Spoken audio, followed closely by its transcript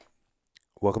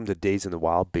Welcome to Days in the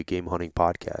Wild Big Game Hunting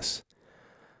Podcast.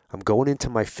 I'm going into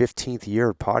my 15th year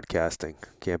of podcasting.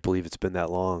 Can't believe it's been that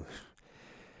long.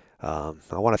 I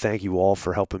want to thank you all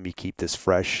for helping me keep this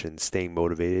fresh and staying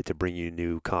motivated to bring you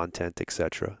new content,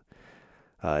 etc.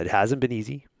 It hasn't been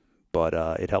easy, but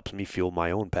it helps me fuel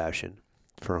my own passion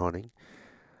for hunting.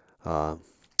 Uh,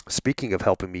 Speaking of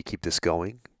helping me keep this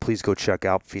going, please go check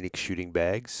out Phoenix Shooting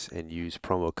Bags and use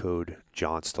promo code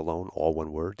John Stallone, all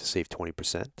one word, to save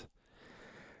 20%.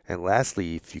 And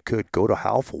lastly, if you could, go to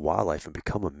Howlful Wildlife and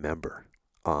become a member.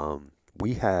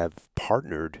 We have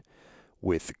partnered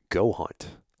with Go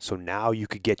Hunt. So now you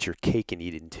could get your cake and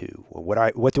eat it too.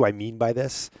 What do I mean by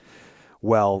this?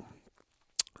 Well,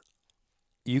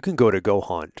 you can go to Go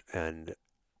Hunt and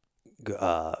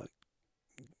uh,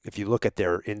 if you look at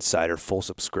their Insider full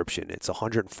subscription, it's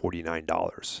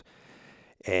 $149.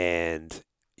 And,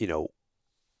 you know,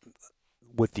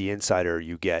 with the Insider,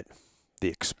 you get the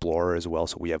Explorer as well.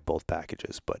 So we have both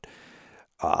packages. But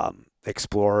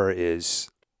Explorer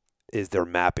is their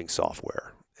mapping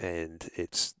software, and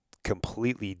it's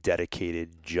completely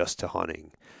dedicated just to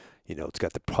hunting. You know, it's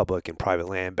got the public and private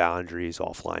land boundaries,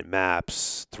 offline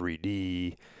maps,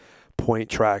 3D,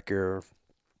 point tracker,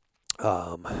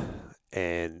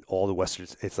 and all the western.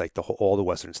 It's like all the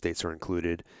western states are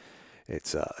included.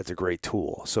 It's a great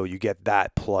tool. So you get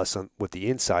that plus with the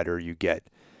Insider, you get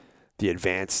the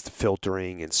advanced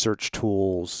filtering and search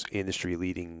tools, industry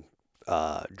leading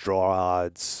draw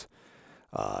odds,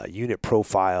 unit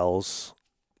profiles,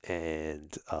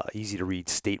 and easy to read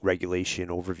state regulation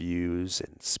overviews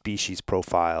and species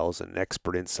profiles and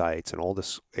expert insights and all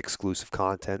this exclusive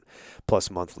content plus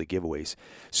monthly giveaways.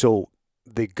 So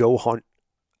the Go Hunt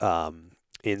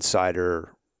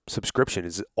Insider subscription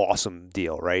is an awesome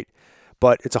deal, right?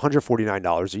 But it's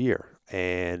 $149 a year.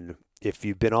 And if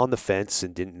you've been on the fence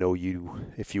and didn't know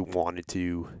if you wanted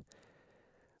to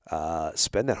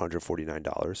spend that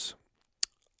 $149,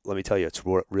 let me tell you, it's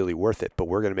really worth it. But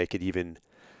we're going to make it even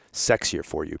sexier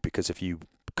for you, because if you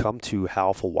come to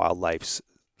Howlful Wildlife's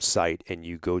site and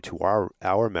you go to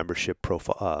our membership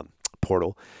profile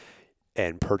portal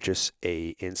and purchase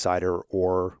a Insider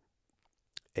or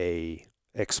a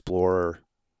Explorer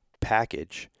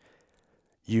package,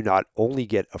 you not only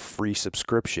get a free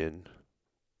subscription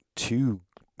to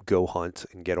Go Hunt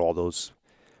and get all those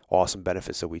awesome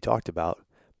benefits that we talked about,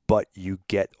 but you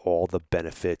get all the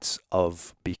benefits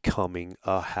of becoming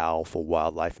a Howlful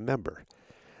Wildlife member.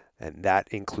 And that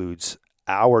includes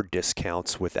our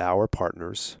discounts with our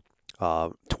partners,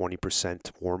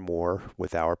 20% or more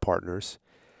with our partners.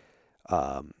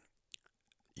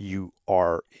 You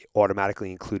are automatically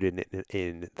included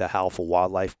in the Howlful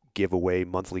Wildlife giveaway,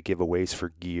 monthly giveaways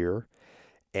for gear,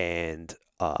 and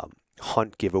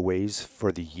hunt giveaways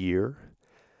for the year.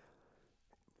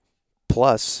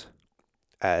 Plus,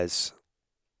 as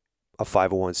a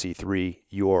 501c3,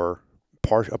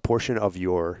 a portion of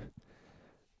your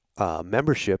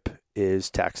membership is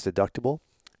tax deductible,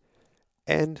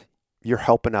 and you're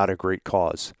helping out a great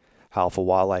cause. Howlful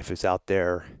Wildlife is out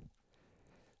there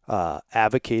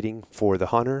advocating for the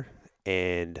hunter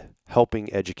and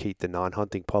helping educate the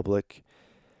non-hunting public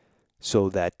so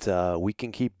that we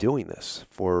can keep doing this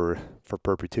for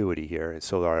perpetuity here, and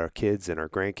so our kids and our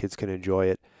grandkids can enjoy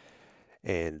it.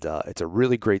 And it's a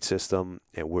really great system,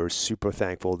 and we're super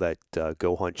thankful that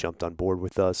Go Hunt jumped on board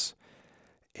with us.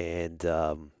 And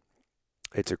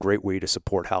it's a great way to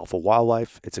support Howlful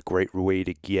Wildlife. It's a great way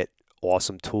to get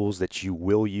awesome tools that you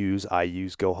will use. I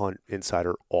use Go Hunt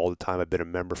Insider all the time. I've been a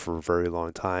member for a very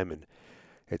long time, and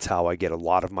it's how I get a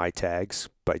lot of my tags,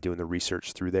 by doing the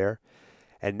research through there.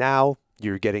 And now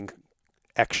you're getting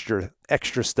extra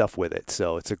stuff with it.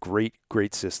 So it's a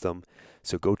great system.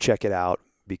 So go check it out.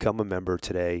 Become a member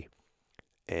today,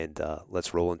 and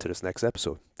let's roll into this next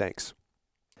episode. Thanks.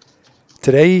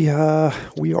 Today,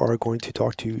 we are going to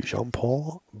talk to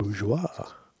Jean-Paul Bourgeois.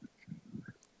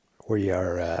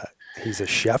 He's a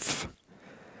chef.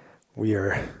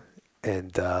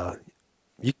 And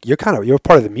you're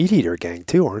part of the Meat Eater gang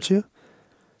too, aren't you?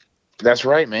 That's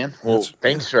right, man. Well,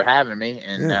 thanks for having me,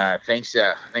 and thanks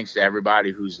to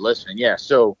everybody who's listening. Yeah,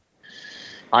 so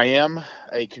I am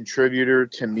a contributor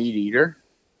to Meat Eater,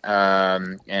 I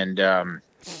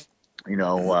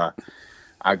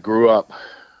grew up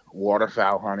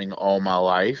waterfowl hunting all my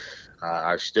life.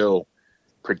 I still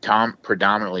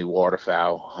predominantly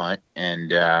waterfowl hunt,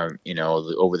 and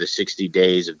over the 60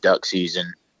 days of duck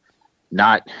season,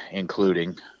 not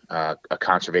including a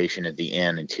conservation at the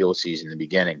end and teal season in the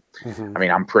beginning. Mm-hmm. I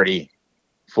mean, I'm pretty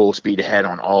full speed ahead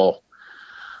on all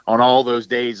those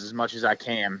days as much as I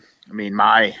can. I mean,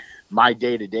 my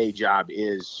day-to-day job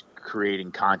is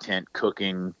creating content,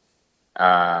 cooking,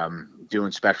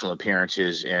 doing special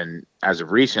appearances, and as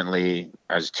of recently,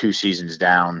 as 2 seasons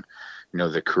down,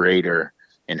 the creator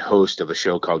and host of a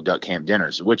show called Duck Camp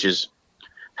Dinners, which is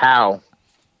how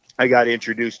I got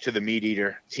introduced to the Meat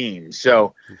Eater team.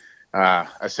 So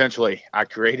essentially, I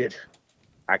created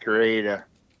a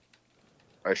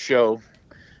show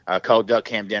called Duck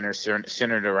Camp Dinners,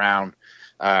 centered around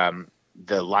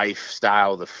the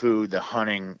lifestyle, the food, the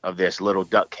hunting of this little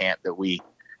duck camp that we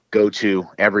go to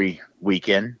every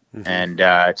weekend. Mm-hmm. And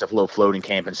it's a little floating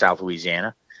camp in South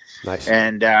Louisiana. Nice.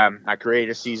 And I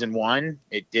created a season 1.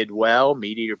 It did well.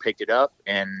 Meat Eater picked it up,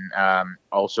 and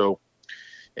also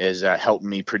is helping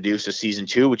me produce a season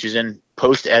 2, which is in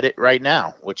post edit right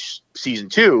now. Which season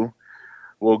 2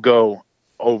 will go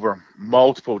over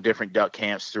multiple different duck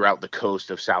camps throughout the coast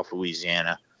of South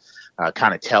Louisiana,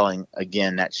 kind of telling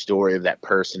again that story of that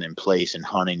person and place and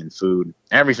hunting and food,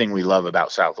 everything we love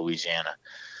about South Louisiana.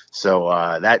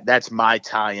 So that's my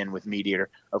tie-in with Meat Eater.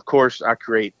 Of course, I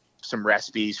create some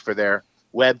recipes for their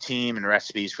web team and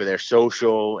recipes for their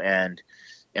social, and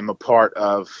am a part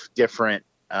of different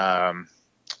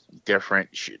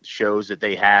shows that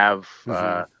they have.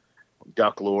 Mm-hmm.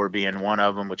 Duck Lore being one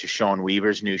of them, which is Sean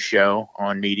Weaver's new show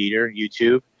on Meat Eater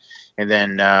YouTube, and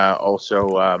then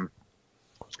also a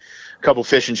couple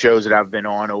fishing shows that I've been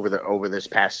on over this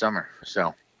past summer.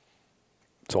 So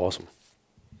it's awesome.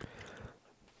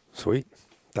 Sweet.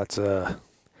 It's a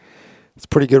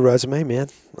pretty good resume, man.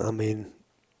 I mean,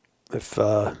 if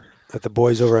the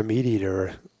boys over at Meat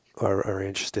Eater are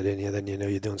interested in you, then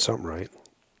you're doing something right.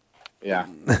 Yeah.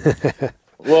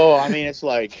 Well, I mean, it's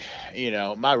like,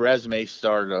 my resume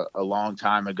started a long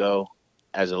time ago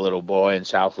as a little boy in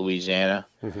South Louisiana,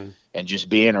 mm-hmm. and just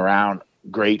being around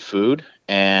great food.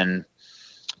 And,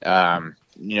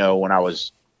 when I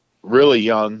was really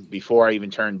young, before I even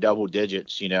turned double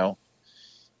digits,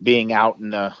 being out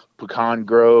in the pecan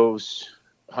groves,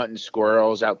 hunting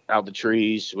squirrels out the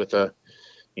trees with a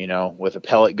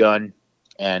pellet gun,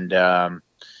 and,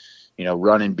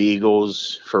 running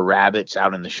beagles for rabbits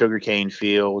out in the sugarcane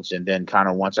fields. And then kind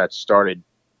of once I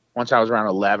was around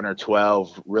 11 or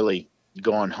 12, really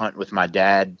going hunt with my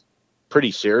dad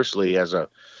pretty seriously as a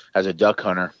duck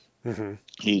hunter. Mm-hmm.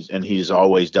 He's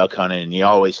always duck hunting, and he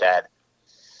always had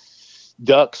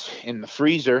ducks in the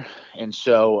freezer. And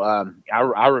so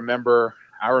I remember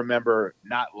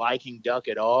not liking duck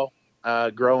at all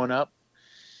growing up.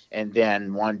 And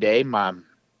then one day my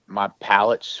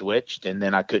palate switched, and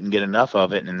then I couldn't get enough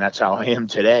of it, and that's how I am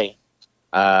today.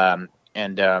 So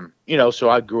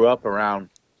I grew up around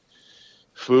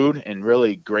food and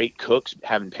really great cooks,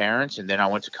 having parents, and then I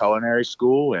went to culinary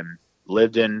school and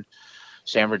lived in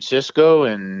San Francisco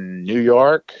and New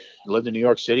York. I lived in New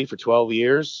York City for 12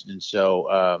 years, and so.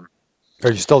 Are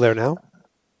you still there now?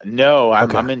 No, I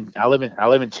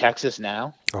live in Texas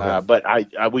now, okay. But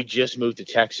we just moved to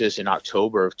Texas in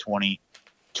October of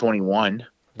 2021.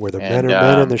 Where the men are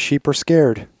men and the sheep are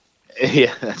scared.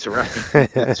 Yeah, that's right.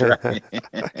 That's right.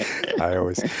 I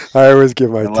always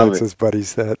give my Texas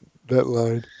buddies that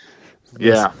line.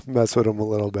 Mess with them a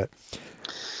little bit.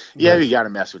 Yeah, you got to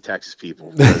mess with Texas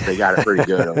people because they got it pretty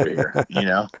good over here.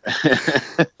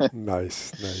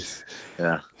 Nice.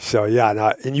 Yeah. So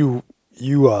and you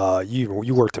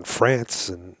worked in France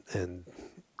and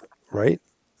right?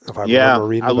 If I remember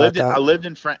reading about that. I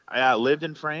lived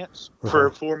in France for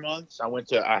 4 months.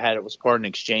 It was part of an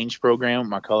exchange program at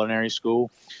my culinary school.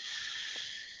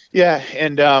 Yeah,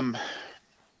 and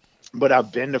but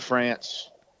I've been to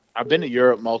France. I've been to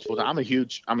Europe multiple times.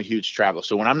 I'm a huge traveler.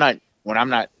 So when I'm not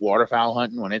waterfowl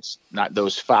hunting, when it's not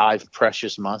those 5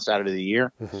 precious months out of the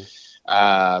year,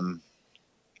 mm-hmm.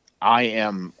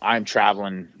 I'm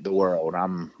traveling the world.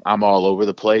 I'm all over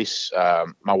the place.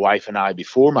 My wife and I,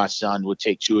 before my son, would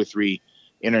take 2 or 3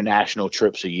 international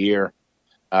trips a year.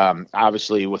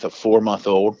 Obviously with a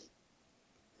 4-month-old,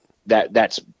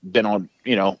 that's been on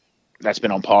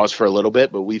pause for a little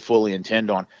bit, but we fully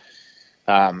intend on,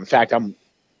 in fact, I'm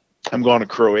going to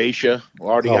Croatia. We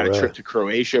already got a trip to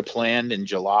Croatia planned in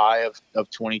July of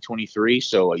 2023.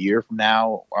 So a year from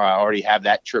now, I already have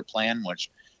that trip planned, which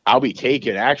I'll be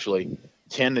taking actually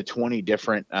 10 to 20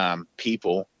 different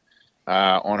people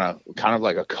on a kind of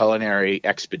like a culinary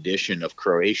expedition of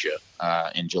Croatia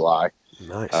in July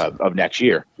of next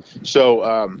year. So,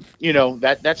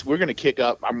 we're going to kick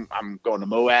up. I'm going to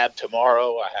Moab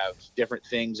tomorrow. I have different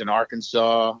things in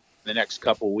Arkansas the next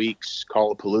couple weeks,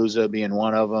 Callapalooza being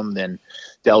one of them, then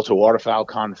Delta Waterfowl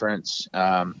Conference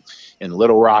in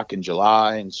Little Rock in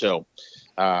July. And so,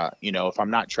 if I'm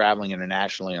not traveling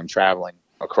internationally, I'm traveling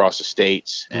across the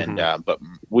states. And but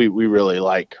we really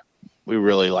like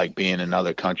being in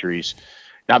other countries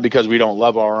not because we don't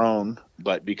love our own,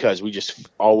 but because we just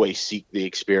always seek the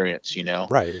experience,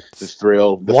 Right. the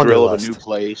thrill of a Wanderlust. new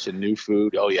place and new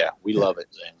food. Oh yeah, we love it.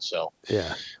 And so,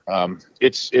 Yeah.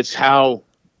 it's how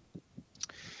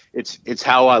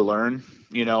I learn.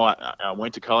 I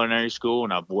went to culinary school,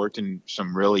 and I've worked in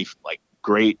some really like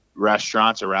great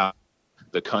restaurants around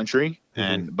the country,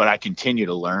 but I continue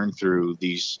to learn through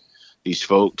these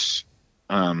folks,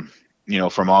 from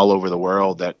all over the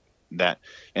world that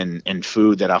and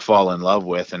food that I fall in love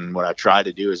with. And what I try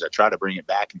to do is I try to bring it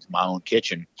back into my own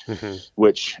kitchen,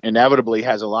 which inevitably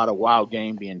has a lot of wild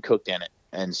game being cooked in it.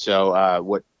 And so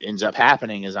what ends up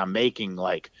happening is I'm making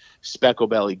like speckle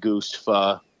belly goose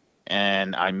pho,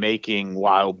 and I'm making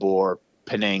wild boar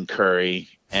Penang curry,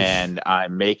 and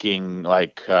I'm making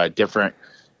like different,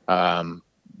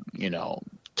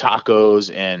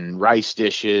 tacos and rice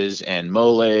dishes and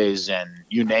moles and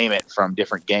you name it from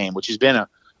different game, which has been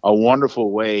a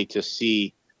wonderful way to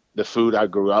see the food I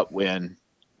grew up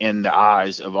in the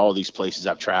eyes of all these places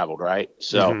I've traveled. Right.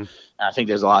 So I think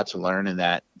there's a lot to learn in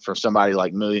that for somebody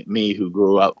like me who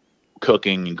grew up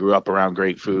cooking and grew up around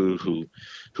great food,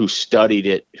 who studied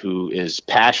it, who is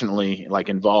passionately like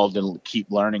involved and keep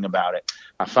learning about it.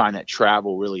 I find that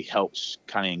travel really helps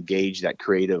kind of engage that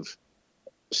creative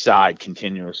side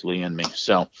continuously in me.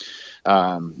 So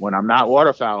when I'm not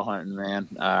waterfowl hunting, man,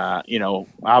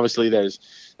 obviously there's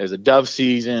a dove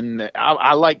season.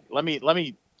 I like, let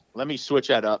me switch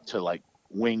that up to like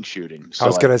wing shooting. So I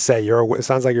was going to say, it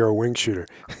sounds like you're a wing shooter.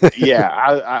 Yeah,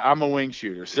 I'm a wing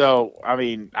shooter. So, I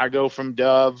mean, I go from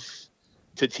dove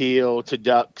to teal to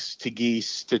ducks to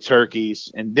geese to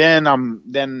turkeys, and then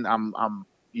I'm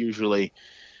usually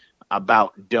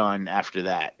about done after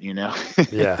that,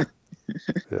 Yeah.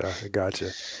 Yeah, I gotcha.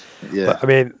 Yeah. But, I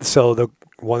mean, so the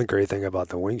one great thing about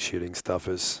the wing shooting stuff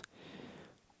is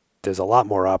there's a lot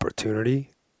more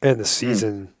opportunity, and the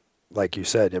season, like you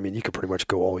said, I mean, you could pretty much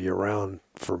go all year round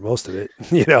for most of it,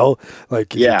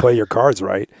 like if you play your cards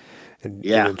right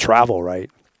and travel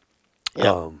right.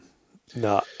 Yeah.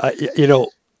 No,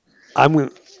 I'm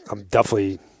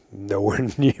definitely nowhere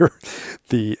near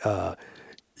the,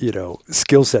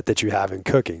 skill set that you have in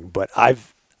cooking, but I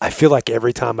feel like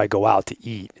every time I go out to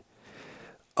eat,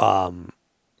 I'm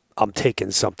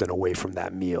taking something away from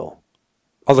that meal.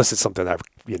 Unless it's something I've,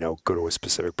 go to a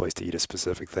specific place to eat a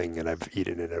specific thing, and I've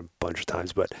eaten it a bunch of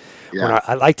times. But when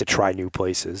I like to try new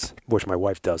places, which my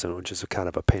wife doesn't, which is kind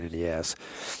of a pain in the ass,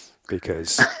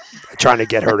 because trying to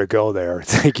get her to go there,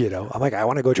 it's like, I'm like, I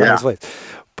want to go try this place.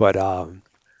 But,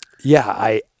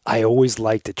 I always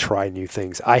like to try new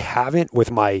things. I haven't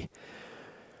with my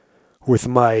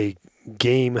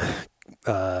game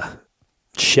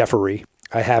chefery.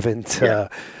 I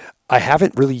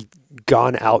haven't really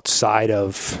gone outside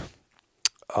of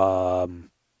I'm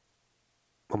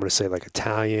going to say like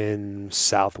Italian,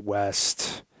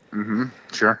 Southwest.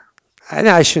 Sure. And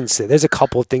I shouldn't say there's a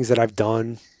couple of things that I've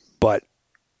done, but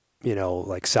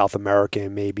like South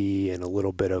American maybe, and a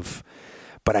little bit of,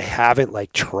 but I haven't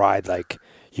like tried like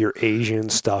your Asian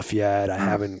stuff yet. I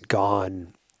haven't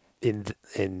gone in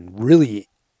really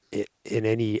in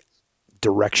any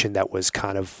direction that was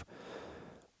kind of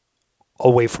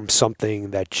away from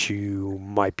something that you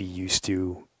might be used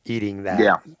to eating that.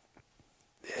 Yeah.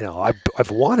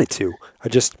 I've wanted to.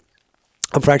 I'm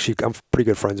pretty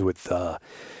good friends with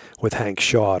Hank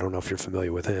Shaw. I don't know if you're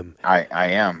familiar with him. I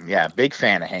am. Yeah. Big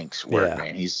fan of Hank's work,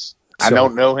 man. I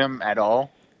don't know him at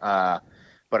all.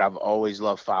 But I've always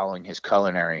loved following his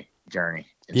culinary journey.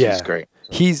 He's great.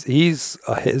 His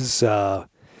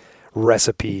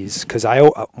recipes, because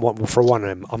for one,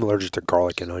 I'm allergic to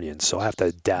garlic and onions, so I have to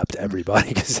adapt to everybody,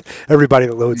 because everybody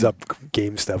loads up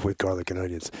game stuff with garlic and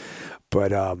onions.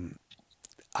 But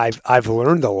I've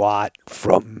learned a lot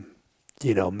from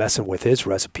messing with his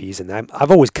recipes, and I've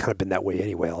always kind of been that way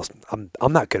anyway.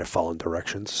 I'm not good at following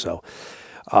directions, so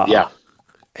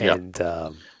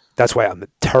that's why I'm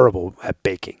terrible at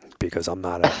baking, because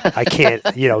I can't,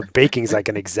 baking's like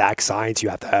an exact science. You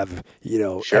have to have,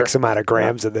 X amount of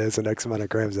grams of this and X amount of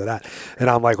grams of that. And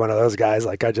I'm like one of those guys,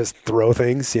 like I just throw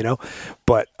things,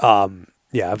 but, I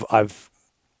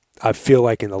feel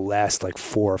like in the last like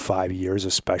 4 or 5 years,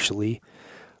 especially,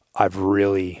 I've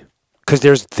really, cause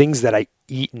there's things that I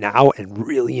eat now and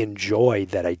really enjoy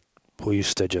that I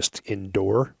used to just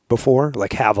endure before,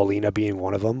 like javelina being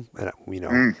one of them. And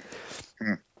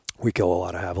we kill a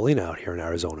lot of javelina out here in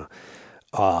Arizona.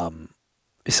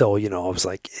 So, I was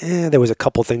like, there was a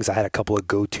couple things. I had a couple of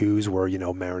go-tos where,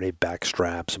 marinate back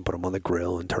straps and put them on the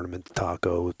grill and turn them into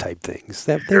taco type things.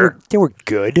 They were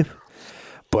good.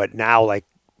 But now, like,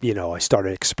 I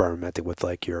started experimenting with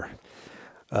like your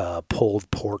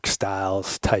pulled pork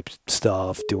styles type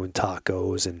stuff, doing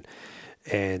tacos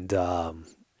and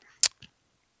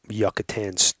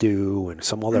Yucatan stew and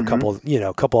some other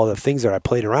couple other things that I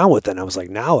played around with, and I was like,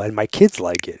 now, and my kids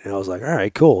like it, and I was like, all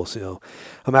right, cool. So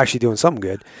I'm actually doing something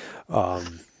good.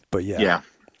 But yeah. Yeah.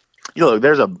 Look,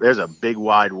 there's a big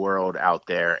wide world out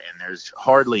there, and there's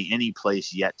hardly any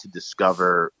place yet to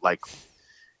discover, like,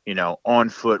 on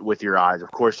foot with your eyes.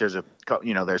 Of course, there's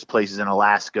places in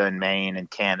Alaska and Maine and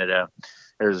Canada.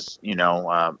 There's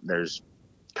there's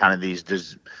kind of these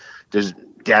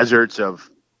deserts of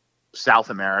South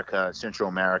America, Central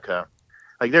America.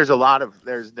 Like there's the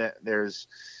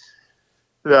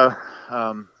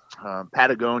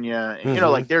Patagonia,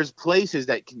 like there's places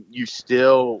that you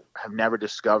still have never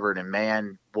discovered, and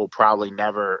man will probably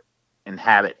never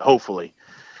inhabit, hopefully.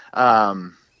 But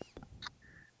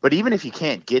even if you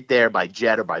can't get there by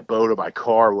jet or by boat or by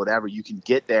car or whatever, you can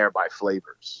get there by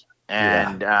flavors.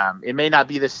 And it may not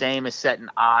be the same as setting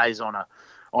eyes on a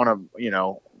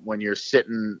when you're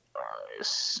sitting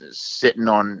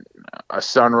on a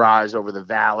sunrise over the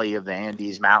valley of the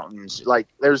Andes Mountains. Like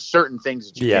there's certain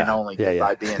things that you can only get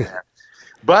by being there.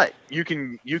 But you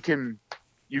can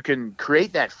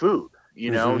create that food.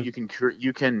 You can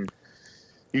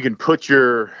put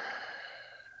your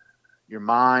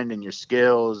mind and your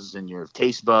skills and your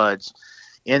taste buds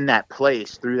in that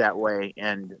place through that way,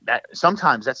 and that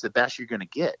sometimes that's the best you're going to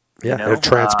get. It'll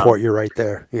transport you right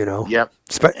there. Yep.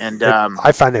 And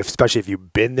I find that especially if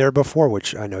you've been there before,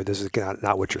 which I know this is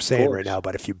not what you're saying right now,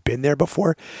 but if you've been there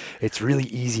before, it's really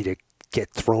easy to get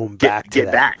thrown back to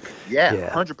that. Back. Yeah,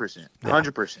 100%.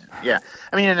 100%. Yeah.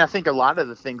 I mean, and I think a lot of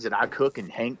the things that I cook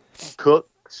and Hank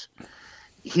cooks,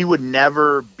 he would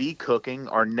never be cooking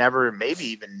or never maybe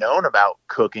even known about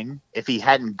cooking if he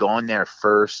hadn't gone there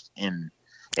first and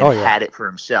had it for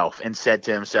himself and said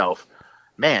to himself,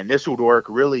 man, this would work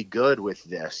really good with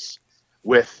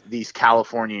these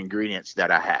California ingredients that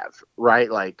I have,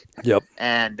 right? Like, yep.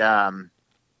 And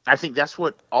I think that's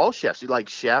what all chefs do. Like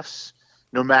chefs,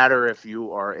 no matter if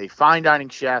you are a fine dining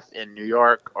chef in New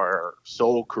York or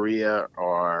Seoul, Korea,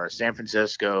 or San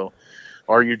Francisco,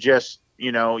 or you're just,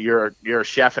 you're a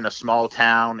chef in a small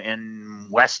town in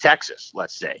West Texas,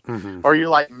 let's say, or you're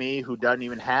like me who doesn't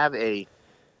even have a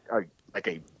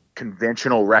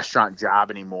conventional restaurant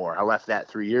job anymore. I left that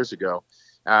 3 years ago.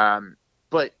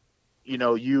 But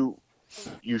you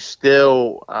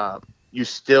still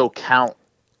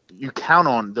count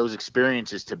on those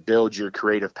experiences to build your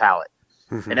creative palate.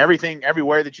 And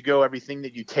everywhere that you go, everything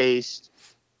that you taste,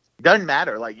 doesn't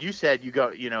matter. Like you said, you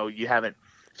go,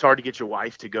 it's hard to get your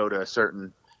wife to go to a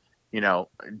certain,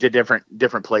 to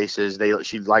different places.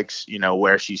 She likes,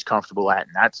 where she's comfortable at,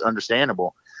 and that's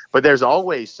understandable. But there's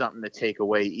always something to take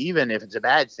away, even if it's a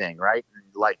bad thing, right?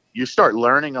 Like you start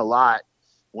learning a lot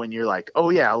when you're like, oh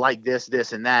yeah, I like this,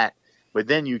 this, and that. But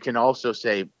then you can also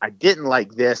say, I didn't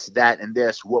like this, that, and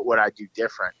this. What would I do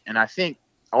different? And I think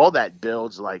all that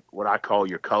builds like what I call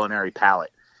your culinary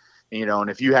palette. And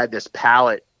if you had this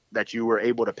palette that you were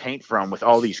able to paint from with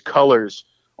all these colors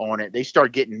on it, they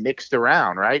start getting mixed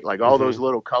around, right? Like all those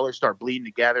little colors start bleeding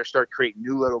together, start creating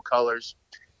new little colors.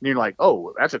 And you're like,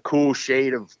 oh, that's a cool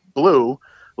shade of blue.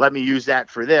 Let me use that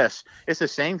for this. It's the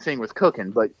same thing with cooking,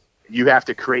 but you have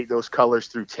to create those colors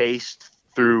through taste,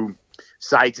 through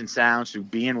sights and sounds, through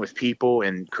being with people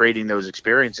and creating those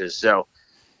experiences. So,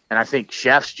 and I think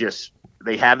chefs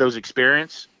they have those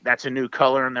experience. That's a new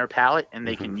color in their palette, and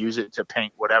they can use it to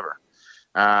paint whatever.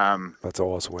 That's an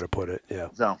awesome way to put it. Yeah.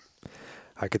 So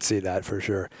I could see that for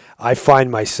sure. I find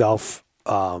myself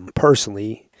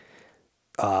personally,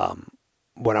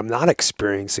 when I'm not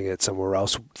experiencing it somewhere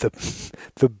else,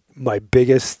 my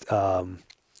biggest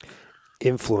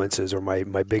influences or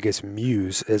my biggest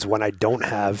muse is when I don't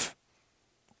have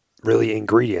really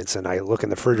ingredients, and I look in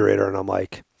the refrigerator and I'm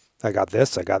like, I got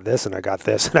this, and I got this,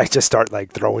 and I just start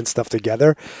like throwing stuff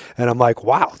together, and I'm like,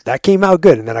 wow, that came out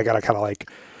good, and then I gotta kind of like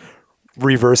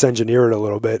reverse engineer it a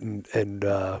little bit and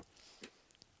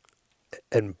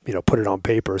put it on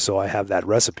paper so I have that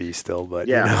recipe still. But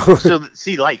So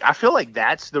see, like I feel like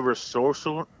that's the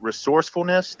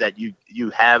resourcefulness that you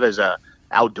have as a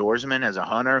outdoorsman, as a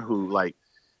hunter who like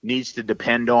needs to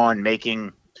depend on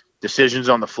making decisions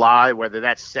on the fly, whether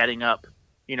that's setting up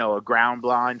a ground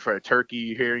blind for a turkey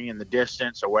you're hearing in the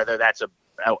distance, or whether that's a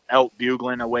elk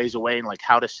bugling a ways away, and like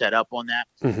how to set up on that.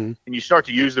 And you start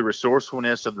to use the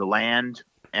resourcefulness of the land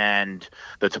and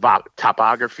the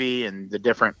topography and the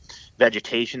different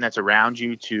vegetation that's around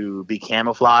you to be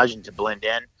camouflaged and to blend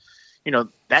in.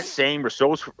 That same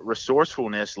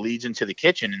resourcefulness leads into the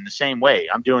kitchen in the same way.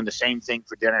 I'm doing the same thing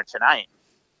for dinner tonight.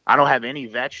 I don't have any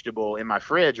vegetable in my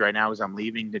fridge right now because I'm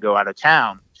leaving to go out of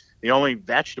town. The only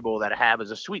vegetable that I have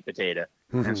is a sweet potato.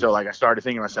 And Mhm. so like I started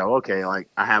thinking to myself, okay, like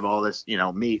I have all this,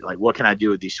 meat, like what can I do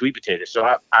with these sweet potatoes?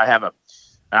 So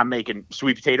I'm making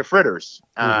sweet potato fritters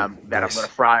that I'm going Nice. to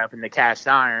fry up in the cast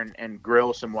iron and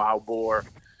grill some wild boar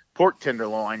pork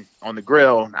tenderloin on the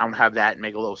grill. I'm going to have that and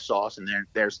make a little sauce, and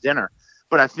there's dinner.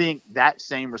 But I think that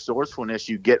same resourcefulness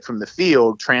you get from the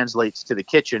field translates to the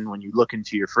kitchen when you look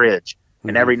into your fridge.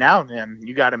 And Mhm. every now and then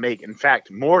you got to make, in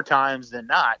fact, more times than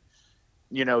not,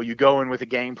 you go in with a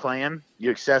game plan,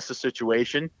 you assess the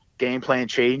situation, game plan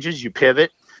changes, you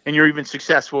pivot, and you're even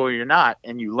successful or you're not,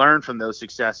 and you learn from those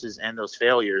successes and those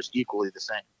failures equally the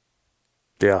same.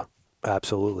 Yeah,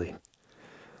 absolutely.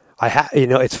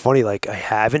 It's funny. Like I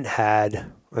haven't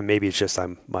had, and maybe it's just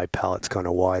my palate's kind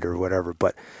of wide or whatever,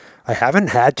 but I haven't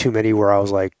had too many where I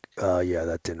was like, yeah,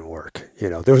 that didn't work.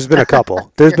 There's been a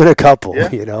couple. There's been a couple.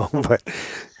 Yeah. But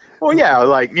Well, yeah,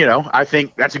 like I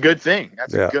think that's a good thing.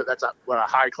 yeah, What a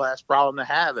high class problem to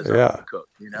have as a yeah, home cook.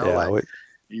 yeah. Like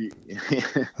you,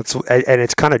 And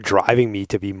it's kind of driving me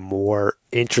to be more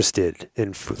interested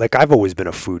in food. Like I've always been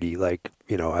a foodie. Like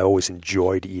I always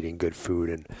enjoyed eating good food,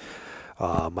 and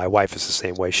my wife is the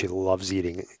same way. She loves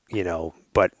eating.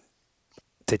 But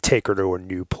to take her to a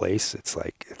new place, it's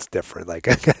like it's different. Like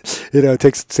it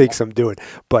takes some doing.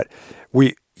 But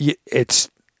it's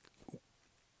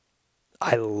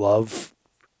I love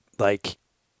like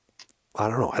I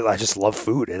don't know. I just love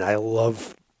food, and I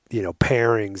love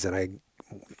pairings, and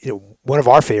one of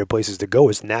our favorite places to go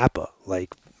is Napa.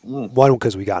 Like mm, one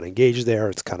because we got engaged there.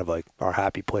 It's kind of like our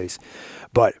happy place,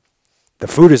 but the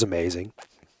food is amazing.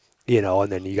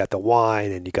 And then you got the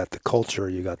wine, and you got the culture,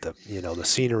 you got the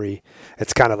scenery.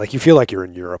 It's kind of like you feel like you're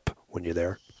in Europe when you're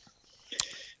there.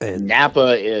 And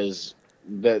Napa is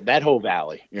that whole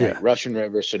valley, right? yeah, Russian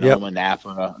River, yep. Sonoma,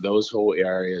 Napa, those whole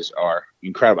areas are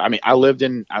incredible. I mean, I lived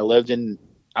in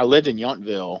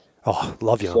Yountville Oh,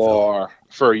 love Yountville.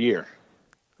 for a year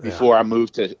Yeah. before I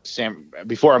moved to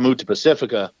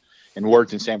Pacifica and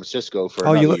worked in San Francisco for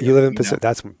Oh, another you year. live in Pacific.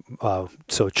 That's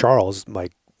so Charles,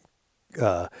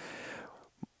 uh,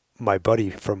 my buddy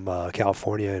from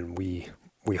California, and we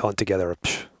hunt together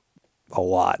a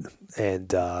lot.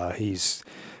 And he's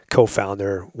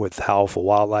co-founder with Howlful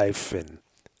Wildlife, and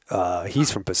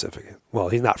he's from Pacific. Well,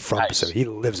 he's not from Pacific. Nice. He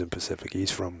lives in Pacific.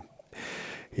 He's from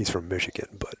Michigan,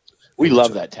 but We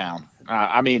love originally. that town.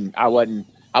 I mean, I wasn't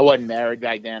married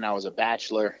back then. I was a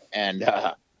bachelor and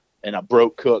a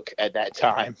broke cook at that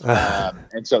time,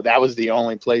 and so that was the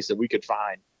only place that we could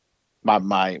find.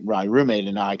 My roommate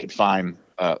and I could find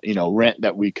rent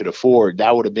that we could afford.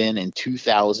 That would have been in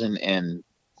 2000 and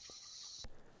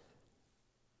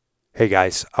Hey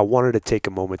guys, I wanted to take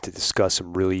a moment to discuss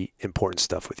some really important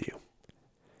stuff with you.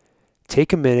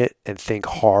 Take a minute and think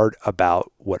hard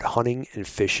about what hunting and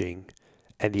fishing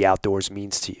and the outdoors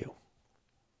means to you.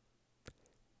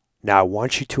 Now, I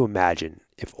want you to imagine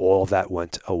if all of that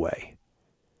went away.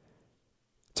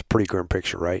 It's a pretty grim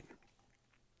picture, right?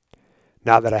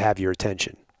 Now that I have your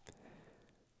attention,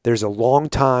 there's a long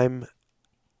time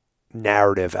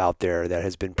narrative out there that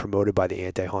has been promoted by the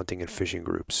anti-hunting and fishing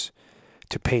groups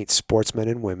to paint sportsmen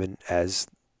and women as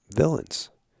villains.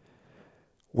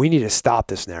 We need to stop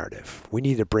this narrative. We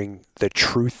need to bring the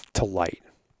truth to light.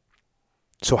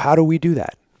 So how do we do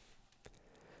that?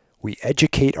 We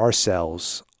educate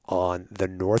ourselves on the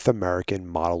North American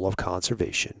model of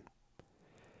conservation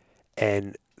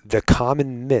and the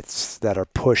common myths that are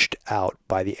pushed out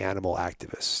by the animal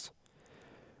activists.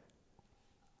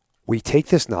 We take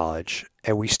this knowledge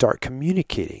and we start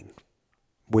communicating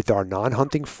with our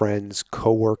non-hunting friends,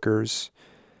 coworkers,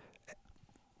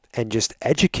 and just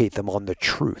educate them on the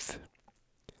truth.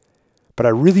 But I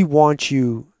really want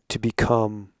you to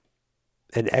become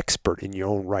an expert in your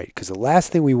own right, because the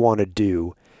last thing we want to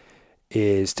do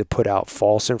is to put out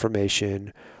false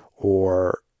information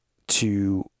or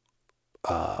to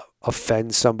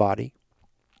offend somebody.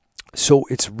 So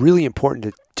it's really important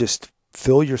to just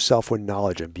fill yourself with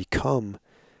knowledge and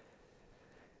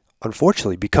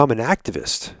unfortunately, become an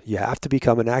activist. You have to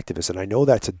become an activist. And I know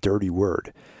that's a dirty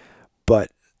word,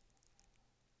 but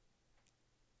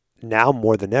now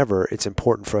more than ever, it's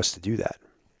important for us to do that.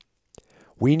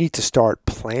 We need to start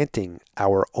planting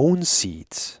our own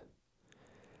seeds.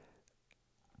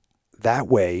 That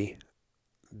way,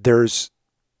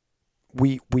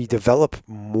 we develop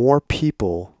more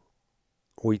people,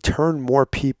 we turn more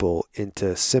people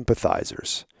into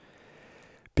sympathizers.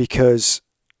 Because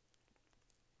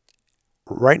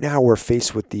right now we're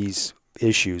faced with these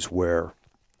issues where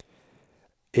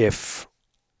if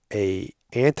a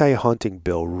anti-hunting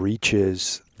bill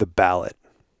reaches the ballot,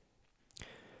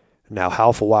 Now,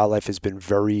 Howell Wildlife has been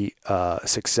very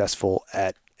successful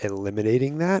at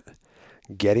eliminating that,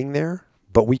 getting there,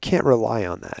 but we can't rely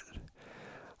on that,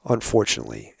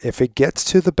 unfortunately. If it gets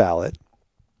to the ballot,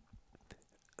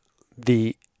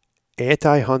 the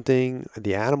anti-hunting,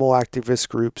 the animal activist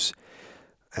groups,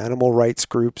 animal rights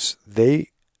groups, they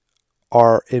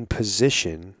are in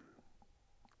position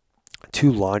to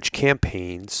launch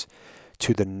campaigns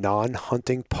to the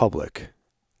non-hunting public,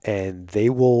 and they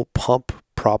will pump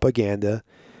propaganda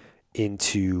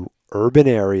into urban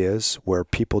areas where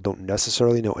people don't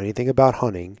necessarily know anything about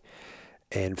hunting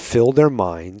and fill their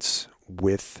minds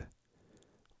with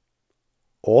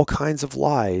all kinds of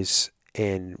lies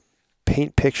and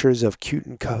paint pictures of cute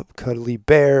and cuddly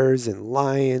bears and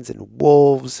lions and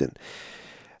wolves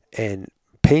and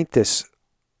paint this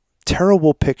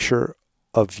terrible picture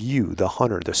of you, the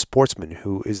hunter, the sportsman,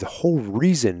 who is the whole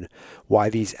reason why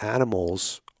these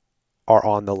animals are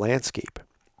on the landscape.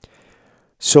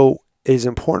 So it is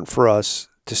important for us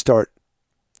to start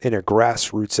in a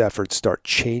grassroots effort, start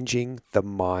changing the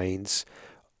minds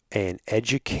and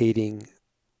educating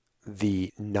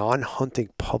the non-hunting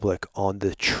public on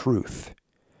the truth.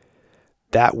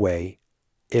 That way,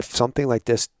 if something like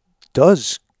this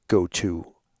does go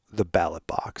to the ballot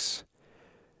box,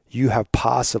 you have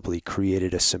possibly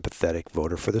created a sympathetic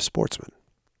voter for the sportsman.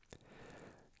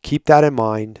 Keep that in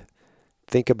mind.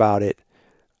 Think about it.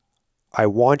 I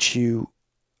want you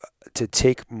to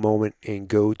take a moment and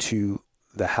go to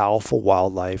the Howell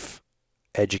Wildlife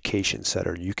Education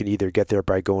Center. You can either get there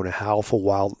by going to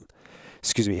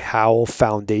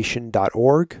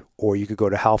howellfoundation.org, or you could go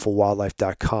to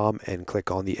howellwildlife.com and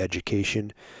click on the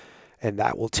education, and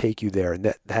that will take you there. And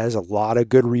that has a lot of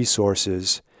good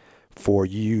resources for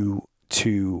you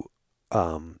to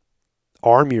arm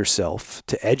yourself,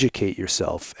 to educate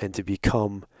yourself, and to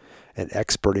become an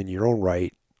expert in your own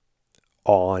right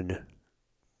on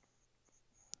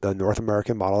the North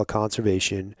American model of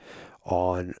conservation,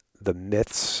 on the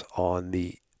myths, on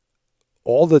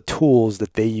all the tools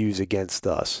that they use against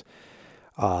us,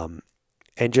 and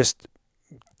just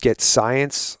get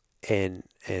science and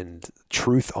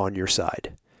truth on your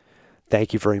side.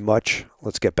 Thank you very much.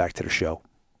 Let's get back to the show.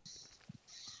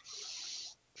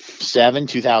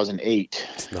 2008.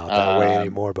 It's not that way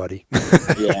anymore, buddy.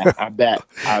 Yeah, I bet.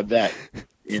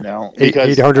 You know,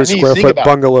 800 square foot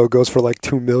bungalow goes for like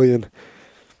 $2 million.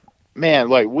 Man,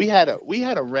 like we had a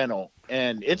rental,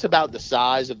 and it's about the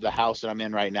size of the house that I'm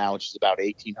in right now, which is about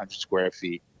 1,800 square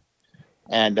feet.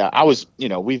 And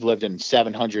we've lived in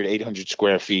 700, 800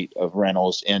 square feet of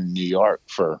rentals in New York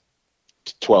for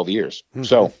 12 years. Mm-hmm.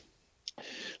 So,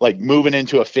 like moving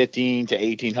into a 15 to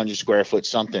 1,800 square foot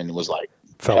something was like,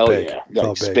 hell big. Yeah,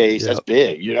 like space. Yep. That's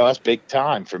big. You know, that's big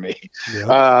time for me.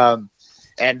 Yep.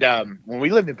 When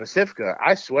we lived in Pacifica,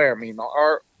 I swear, I mean,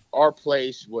 our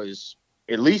place was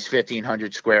at least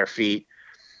 1,500 square feet.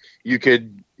 You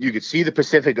could see the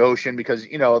Pacific Ocean because,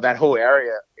 you know, that whole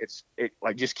area, it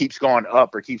like just keeps going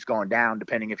up or keeps going down,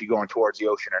 depending if you're going towards the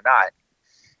ocean or not.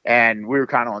 And we were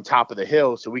kind of on top of the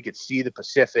hill, so we could see the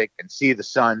Pacific and see the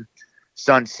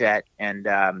sunset. And,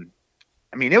 I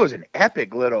mean, it was an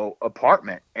epic little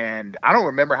apartment, and I don't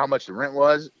remember how much the rent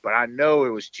was, but I know it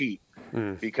was cheap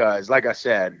because, like I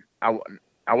said, I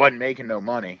wasn't making no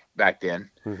money back then.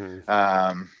 Mm-hmm.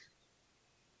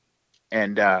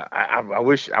 I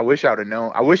wish I would have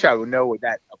known. I wish I would know with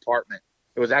that apartment.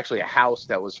 It was actually a house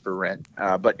that was for rent.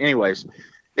 But anyways,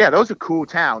 yeah, that was a cool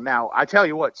town. Now I tell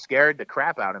you what scared the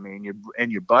crap out of me,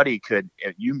 and your buddy could.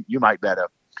 You might better.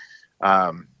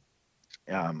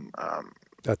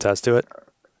 Attest to it.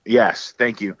 Yes,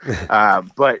 thank you.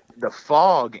 But the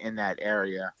fog in that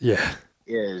area,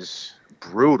 is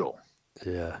brutal.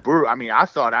 Yeah, brutal. I mean, I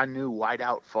thought I knew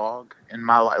whiteout fog in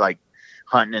my life, like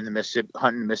hunting in the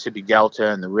Mississippi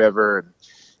Delta and the river, and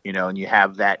you know, and you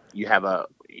have a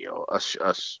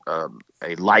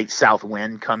light south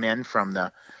wind come in from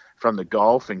the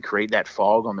Gulf and create that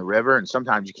fog on the river, and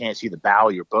sometimes you can't see the bow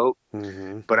of your boat.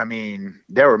 Mm-hmm. But I mean,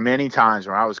 there were many times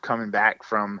where I was coming back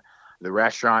from the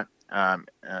restaurant,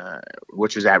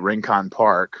 which was at Rincon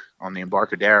Park on the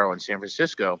Embarcadero in San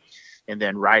Francisco, and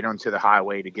then right onto the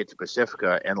highway to get to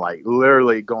Pacifica, and like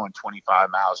literally going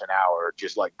 25 miles an hour,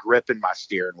 just like gripping my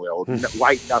steering wheel,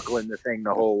 white knuckling the thing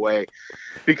the whole way,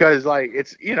 because like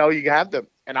it's, you know, you have to.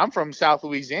 And I'm from South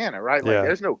Louisiana, right? Like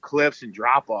there's no cliffs and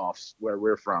drop offs where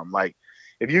we're from. Like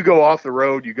if you go off the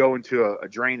road, you go into a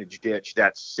drainage ditch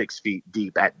that's 6 feet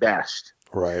deep at best.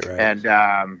 Right.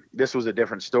 And this was a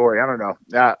different story. I don't know.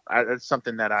 That's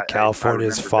something that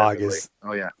California's fog definitely. Is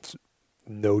it's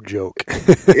no joke.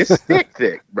 It's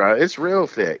thick, bro. It's real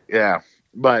thick. Yeah.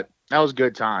 But That was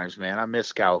good times, man. I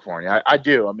miss California. I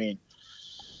do. I mean,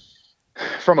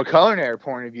 from a culinary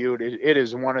point of view, it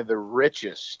is one of the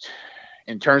richest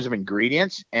in terms of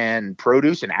ingredients and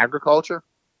produce and agriculture.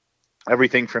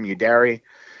 Everything from your dairy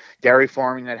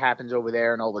farming that happens over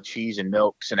there, and all the cheese and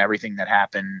milks and everything that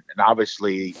happen, and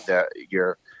obviously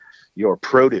your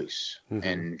produce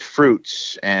and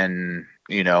fruits, and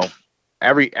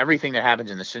everything that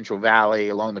happens in the Central Valley,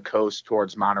 along the coast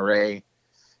towards Monterey.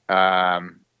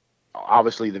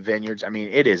 Obviously the vineyards. I mean,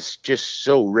 it is just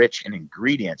so rich in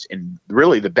ingredients, and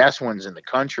really the best ones in the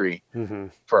country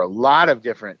for a lot of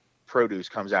different produce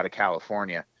comes out of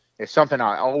California. It's something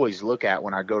I always look at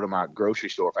when I go to my grocery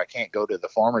store. If I can't go to the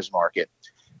farmer's market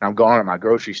and I'm going to my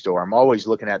grocery store, I'm always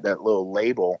looking at that little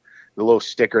label, the little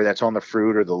sticker that's on the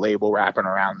fruit, or the label wrapping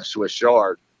around the Swiss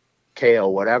chard,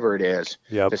 kale, whatever it is,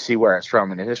 to see where it's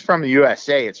from. And if it's from the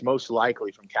USA, it's most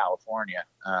likely from California.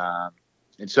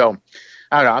 And so,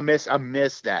 I don't know. I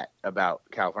miss that about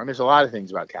California. I miss a lot of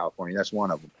things about California. That's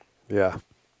one of them.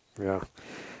 Yeah.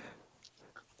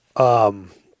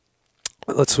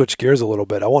 Let's switch gears a little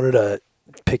bit. I wanted to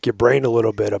pick your brain a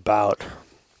little bit about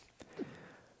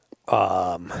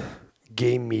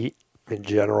game meat in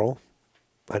general.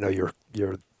 I know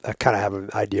I kind of have an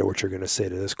idea what you're going to say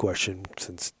to this question,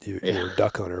 since you're a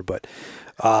duck hunter. But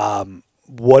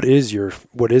what is your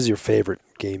favorite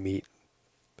game meat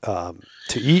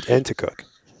to eat and to cook?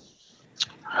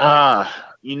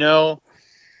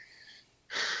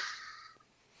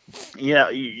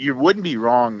 You wouldn't be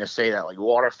wrong to say that, like,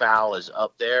 waterfowl is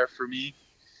up there for me.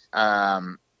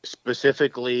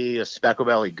 Specifically, a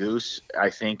speckled-belly goose, I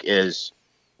think, is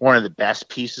one of the best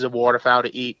pieces of waterfowl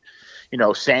to eat.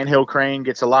 Sandhill crane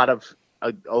gets a lot of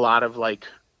like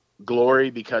glory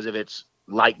because of its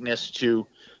likeness to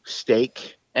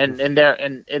steak, and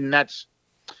that's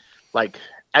like,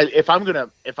 if I'm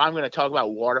gonna talk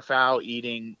about waterfowl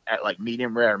eating at like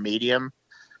medium rare, medium,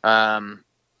 I'm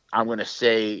gonna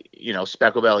say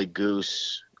speckled belly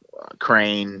goose,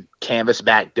 crane,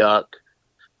 canvasback duck.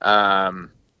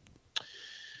 I'm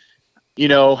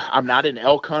not an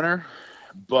elk hunter,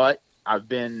 but I've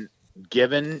been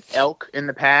given elk in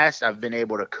the past. I've been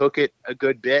able to cook it a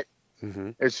good bit.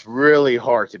 It's really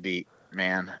hard to beat,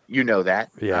 man. You know that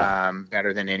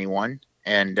better than anyone,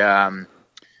 and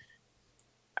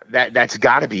that's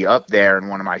got to be up there and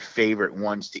one of my favorite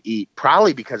ones to eat,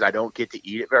 probably because I don't get to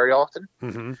eat it very often.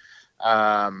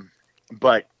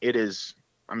 But it is,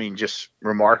 I mean, just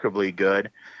remarkably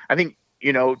good. I think,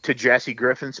 to Jesse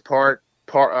Griffith's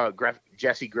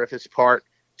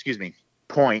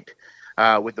point,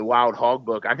 with the Wild Hog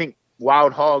book, I think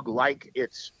Wild Hog, like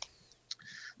its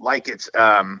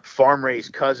farm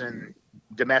raised cousin,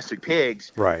 domestic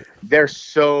pigs, right? They're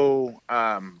so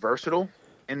versatile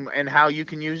in how you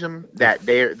can use them, that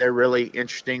they're really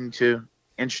interesting to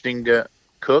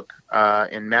cook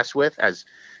and mess with, as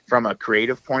from a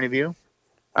creative point of view.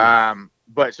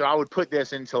 But so I would put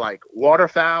this into like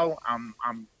waterfowl.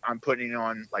 I'm putting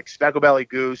on like speckled belly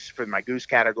goose for my goose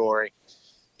category,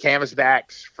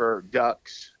 canvasbacks for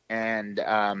ducks, and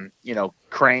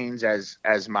cranes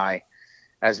as my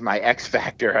X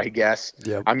factor, I guess.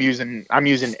 Yep. I'm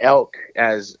using elk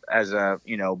as a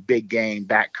big game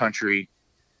backcountry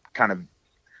kind of.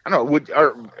 I don't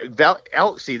know.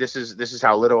 Elk. See, this is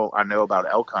how little I know about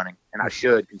elk hunting, and I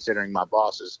should, considering my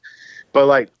bosses. But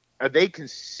like, are they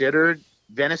considered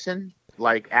venison,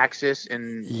 like axis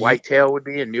and whitetail would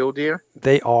be, and mule deer?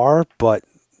 They are, but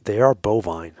they are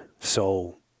bovine,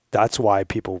 so that's why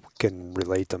people can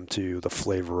relate them to the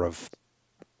flavor of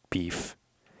beef.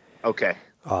 Okay.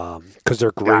 Because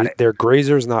they're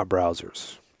grazers, not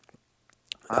browsers.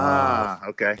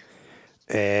 Okay.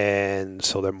 And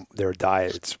so their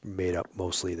diet, it's made up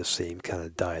mostly the same kind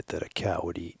of diet that a cow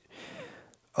would eat.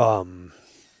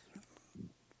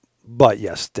 But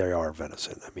yes, they are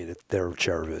venison. I mean, they're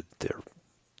cherved.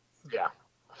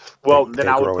 Well, then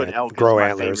I would put elk grow as my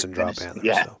antlers and drop venison. antlers.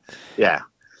 Yeah. So. Yeah.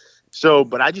 So,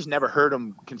 but I just never heard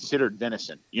them considered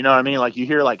venison. You know what I mean? Like, you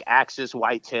hear like axis,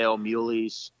 whitetail,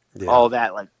 muleys, all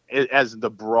that, like as the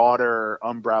broader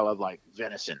umbrella of like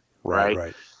venison,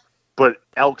 right? But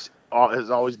elk has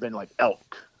always been like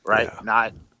elk, right? Yeah.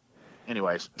 Not,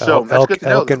 anyways. So that's good to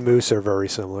know. Elk and moose are very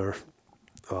similar.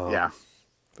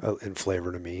 In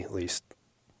flavor to me, at least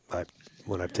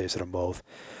when I've tasted them both.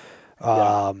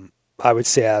 I would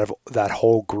say out of that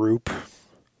whole group,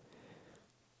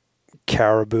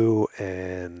 caribou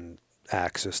and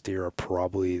axis deer are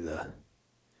probably the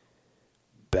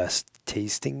best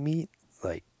tasting meat.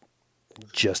 Like,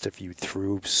 just if you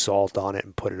threw salt on it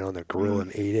and put it on the grill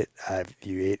and ate it, if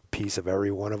you ate a piece of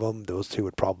every one of them, those two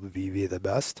would probably be the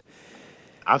best.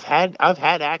 I've had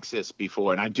access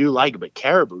before, and I do like it. But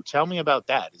caribou, tell me about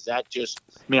that. Is that just?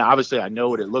 I mean, obviously, I know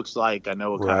what it looks like. I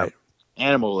know what kind of Right.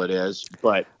 animal it is,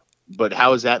 but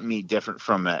how is that meat different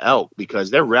from an elk?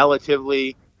 Because they're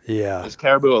relatively. Yeah. Is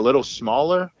caribou a little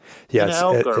smaller Yeah. than an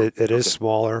elk? Or It is okay.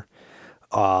 smaller.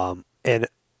 And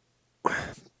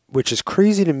which is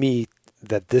crazy to me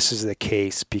that this is the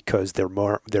case because they're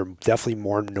definitely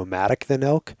more nomadic than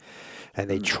elk, and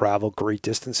they Mm, travel great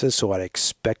distances. So I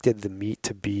expected the meat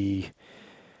to be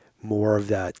more of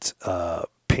that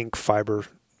pink fiber,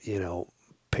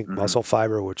 pink mm-hmm. muscle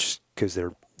fiber, which because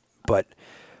they're, but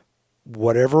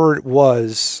whatever it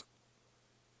was,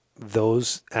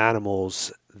 those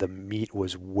animals, the meat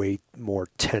was way more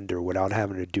tender without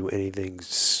having to do anything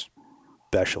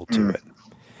special to it.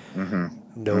 Mm-hmm.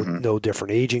 No, Mm-hmm. no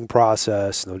different aging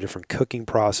process, no different cooking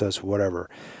process, whatever.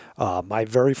 My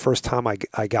very first time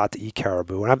I got to eat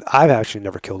caribou, and I've actually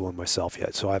never killed one myself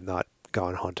yet, so I've not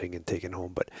gone hunting and taken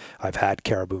home, but I've had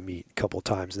caribou meat a couple of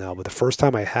times now. But the first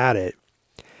time I had it,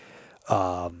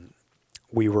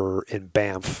 we were in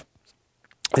Banff,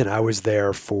 and I was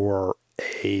there for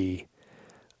a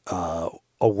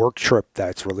a work trip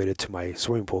that's related to my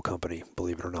swimming pool company.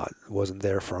 Believe it or not, it wasn't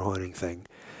there for a hunting thing,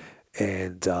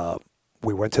 and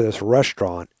we went to this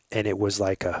restaurant, and it was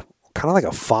like a kind of like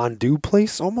a fondue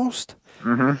place almost,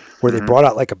 Mm-hmm. where they Mm-hmm. brought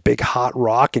out like a big hot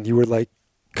rock, and you were like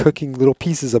cooking little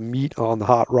pieces of meat on the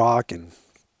hot rock, and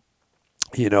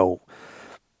you know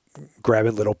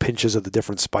grabbing little pinches of the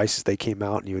different spices they came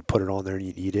out, and you would put it on there and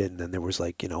you'd eat it, and then there was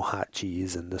like hot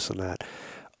cheese and this and that.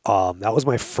 That was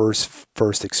my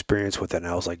first experience with it, and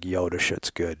I was like, "Yo, this shit's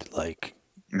good." Like,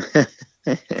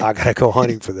 I gotta go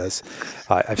hunting for this.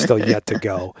 I've still yet to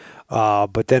go.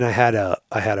 But then I had a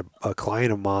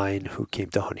client of mine who came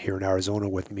to hunt here in Arizona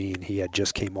with me, and he had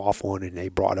just came off one, and he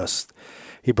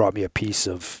brought me a piece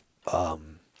of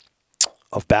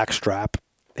backstrap,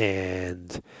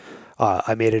 and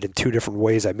I made it in two different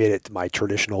ways. I made it my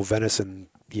traditional venison,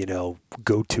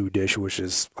 go-to dish, which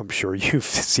is I'm sure you've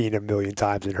seen a million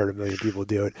times and heard a million people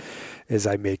do it. Is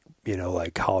I make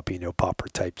like jalapeno popper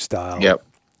type style Yep.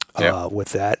 Yep.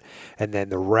 with that, and then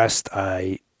the rest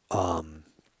I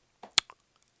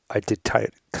did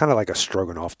kind of like a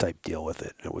stroganoff type deal with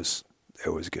it. It was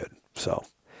good. So,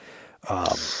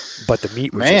 but the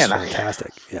meat was just Man,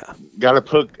 fantastic. Yeah,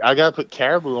 I gotta put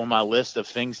caribou on my list of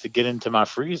things to get into my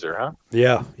freezer, huh?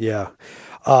 yeah, yeah.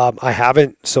 I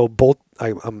haven't. So both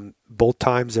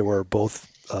times they were both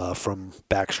from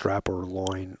backstrap or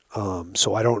loin.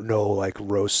 So I don't know like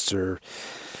roasts or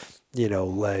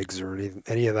legs or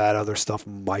any of that other stuff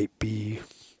might be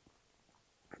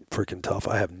freaking tough.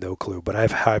 I have no clue, but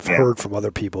I've Yeah. heard from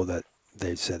other people that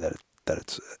they said that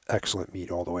it's excellent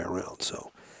meat all the way around.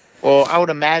 So Well, I would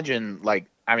imagine, like,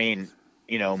 I mean,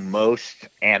 most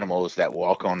animals that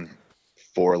walk on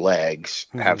four legs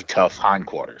hmm have tough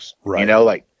hindquarters. right.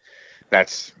 Like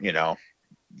that's,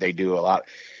 they do a lot.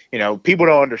 People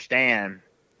don't understand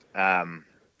um,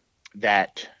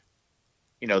 that,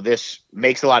 this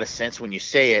makes a lot of sense when you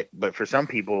say it, but for some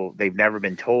people, they've never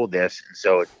been told this, and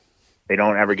so they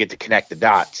don't ever get to connect the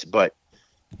dots. But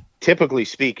typically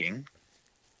speaking,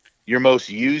 your most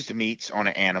used meats on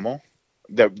an animal,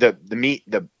 the meat,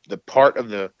 the part of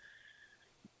the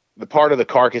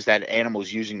carcass that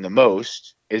animal's using the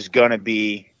most is going to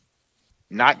be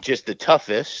not just the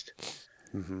toughest,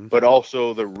 hmm but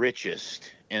also the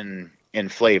richest in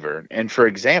flavor. And for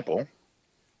example,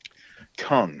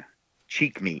 tongue,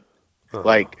 cheek meat, Uh-huh.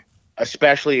 like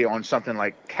especially on something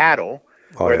like cattle,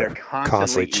 Oh where yeah, they're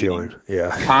constantly constantly eating, chewing.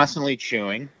 Yeah. constantly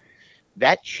chewing.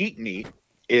 That cheek meat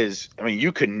is, I mean,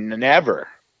 you could never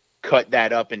cut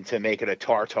that up into make it a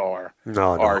tartare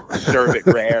No, no. or serve it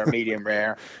rare, medium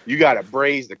rare. You got to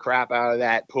braise the crap out of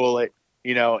that, pull it,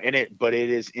 but it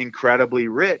is incredibly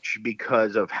rich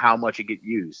because of how much it gets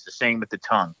used. The same with the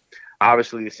tongue.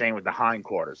 Obviously, the same with the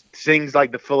hindquarters. Things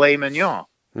like the filet mignon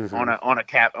hmm on a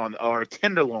cap on or a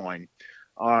tenderloin,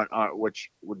 which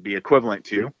would be equivalent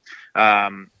to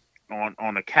on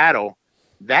a cattle.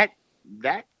 That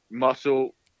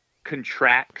muscle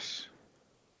contracts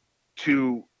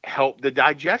to help the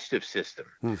digestive system,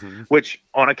 hmm which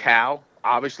on a cow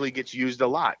obviously gets used a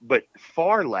lot, but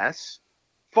far less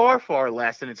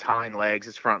than its hind legs,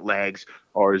 its front legs,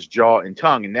 or its jaw and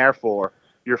tongue, and therefore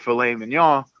your filet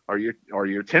mignon or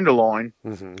your tenderloin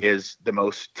hmm is the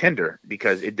most tender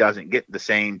because it doesn't get the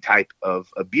same type of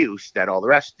abuse that all the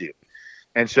rest do.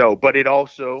 And so, but it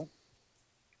also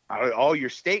all your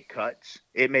steak cuts,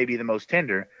 it may be the most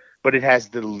tender, but it has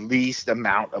the least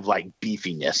amount of like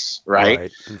beefiness, right?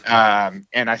 Right.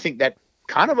 And I think that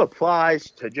kind of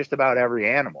applies to just about every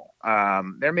animal.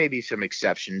 There may be some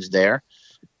exceptions there,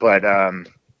 But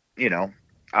you know,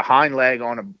 a hind leg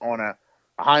a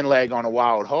hind leg on a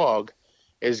wild hog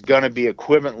is going to be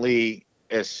equivalently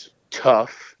as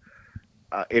tough,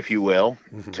 if you will,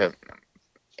 Mm-hmm. to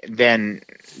than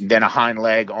than a hind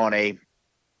leg on a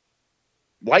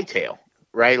whitetail,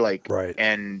 right? Like, Right.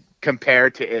 and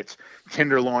compared to its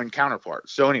tenderloin counterpart.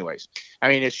 So, anyways, I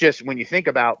mean, it's just when you think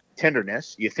about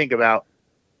tenderness, you think about,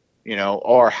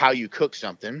 or how you cook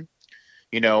something,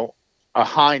 you know, a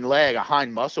hind leg, a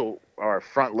hind muscle, or a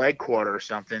front leg quarter or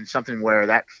something where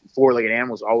that four-legged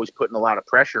animal is always putting a lot of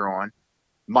pressure on.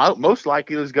 Most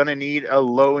likely is going to need a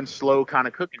low and slow kind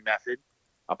of cooking method,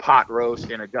 a pot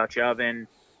roast in a Dutch oven,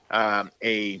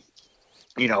 a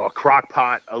a crock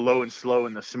pot, a low and slow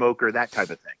in the smoker, that type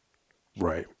of thing.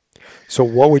 Right. So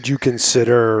what would you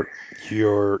consider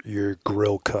your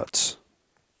grill cuts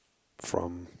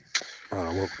from? I don't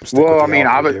know. We'll stick with Well, I the mean,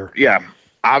 elk or deer.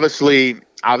 obviously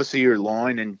your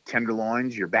loin and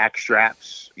tenderloins, your back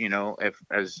straps, if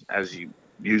as you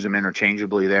use them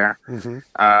interchangeably there. Mm-hmm.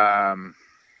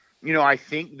 I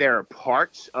think there are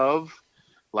parts of,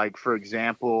 like, for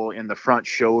example, in the front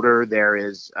shoulder, there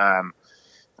is,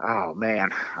 oh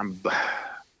man,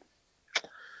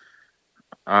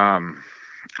 um,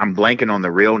 I'm blanking on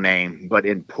the real name, but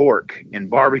in pork, in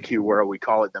barbecue world, we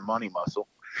call it the money muscle,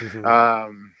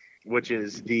 Mm-hmm. which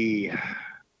is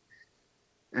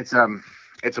it's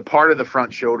it's a part of the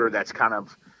front shoulder that's kind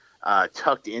of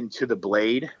tucked into the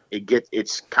blade.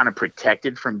 It's kind of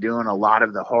protected from doing a lot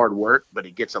of the hard work, but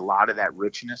it gets a lot of that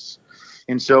richness.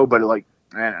 And so, but like,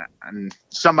 and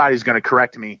somebody's going to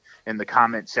correct me in the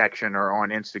comment section or on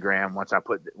Instagram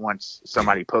once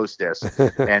somebody posts this,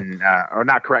 and or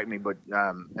not correct me, but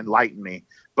enlighten me.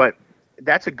 But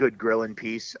that's a good grilling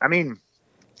piece. I mean,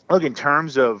 look, in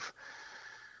terms of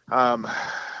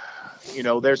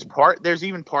there's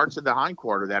even parts of the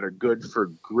hindquarter that are good for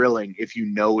grilling if you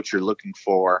know what you're looking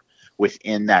for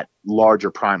within that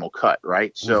larger primal cut,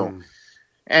 right? So, Mm-hmm.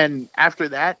 and after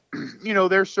that,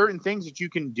 there's certain things that you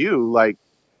can do, like,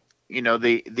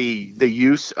 the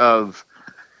use of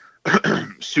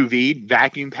sous vide,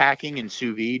 vacuum packing and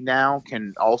sous vide now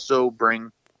can also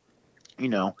bring,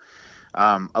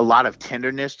 a lot of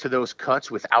tenderness to those cuts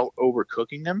without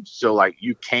overcooking them. So, like,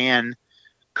 you can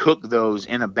cook those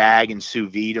in a bag and sous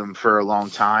vide them for a long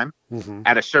time Mm-hmm.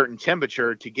 at a certain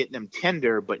temperature to get them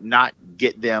tender, but not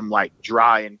get them like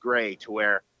dry and gray to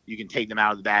where you can take them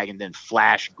out of the bag and then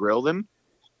flash grill them.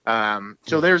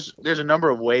 So there's a number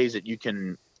of ways that you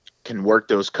can work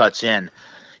those cuts in.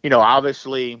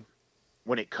 Obviously,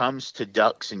 when it comes to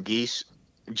ducks and geese,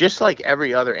 just like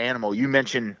every other animal, you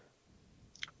mentioned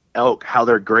elk, how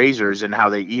they're grazers and how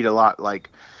they eat a lot like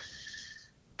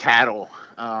cattle.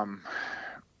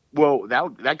 Well,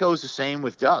 that goes the same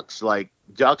with ducks. Like,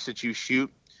 ducks that you shoot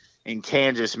in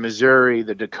Kansas, Missouri,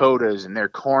 the Dakotas, and they're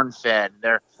corn fed.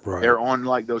 Right. They're on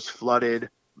like those flooded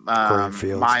Grain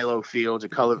fields. milo fields or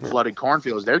colored flooded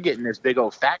cornfields. They're getting this big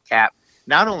old fat cap.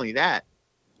 Not only that,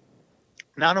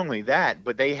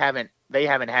 but they haven't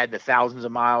had the thousands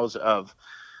of miles of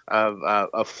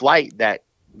flight that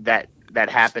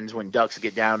happens when ducks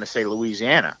get down to, say,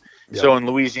 Louisiana. Yep. So in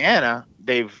Louisiana,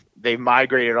 they've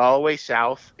migrated all the way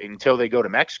south until they go to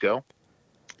Mexico,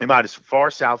 about as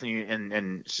far south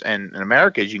in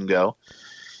America as you can go,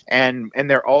 and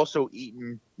they're also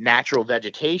eating natural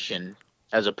vegetation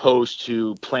as opposed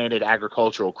to planted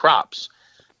agricultural crops.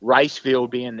 Rice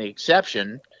field being the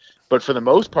exception, but for the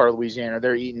most part of Louisiana,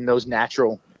 they're eating those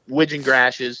natural widgeon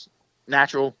grasses,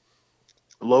 natural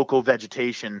local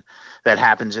vegetation that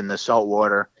happens in the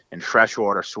saltwater and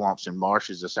freshwater swamps and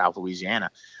marshes of South Louisiana,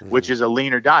 which is a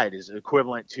leaner diet, is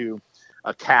equivalent to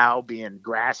a cow being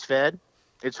grass fed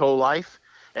its whole life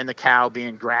and the cow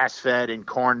being grass fed and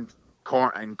corn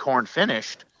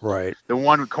finished. Right. The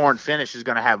one with corn finish is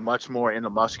going to have much more in the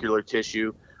muscular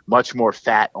tissue, much more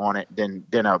fat on it than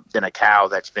a cow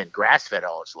that's been grass fed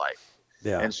all its life.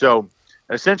 Yeah. And so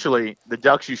essentially the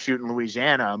ducks you shoot in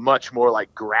Louisiana are much more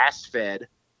like grass fed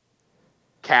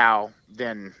cow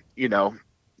than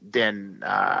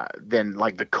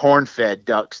like the corn fed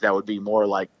ducks that would be more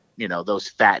like, those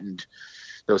fattened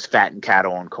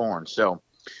cattle on corn. So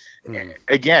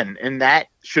again, and that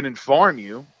should inform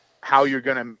you how you're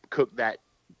going to cook that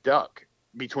duck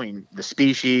between the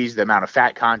species, the amount of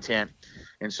fat content,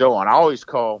 and so on. I always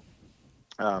call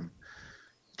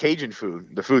Cajun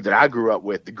food, the food that I grew up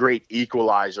with, the great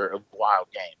equalizer of wild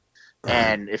game.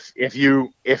 And if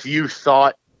you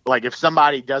thought, like, if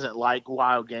somebody doesn't like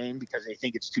wild game because they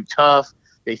think it's too tough,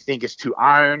 they think it's too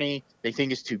irony, they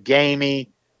think it's too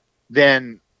gamey,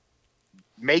 then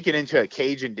make it into a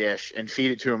Cajun dish and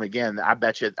feed it to them again, I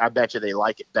bet you they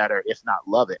like it better, if not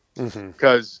love it,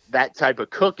 because that type of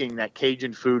cooking that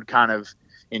Cajun food kind of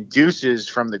induces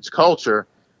from its culture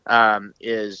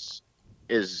is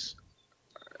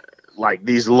like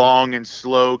these long and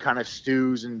slow kind of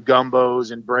stews and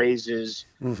gumbos and braises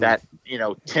that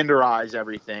tenderize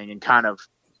everything and kind of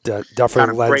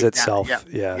definitely lends itself.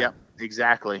 Yeah,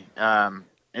 exactly. And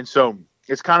so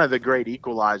it's kind of the great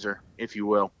equalizer, if you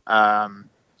will,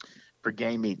 for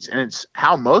game meats. And it's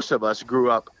how most of us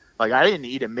grew up. Like, I didn't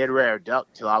eat a mid-rare duck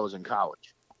till I was in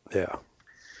college. Yeah.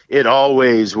 It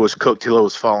always was cooked till it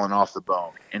was falling off the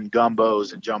bone. And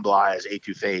gumbos and jambalayas,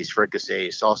 étouffées,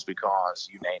 fricassees, sauce piquants,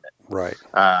 you name it. Right.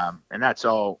 And that's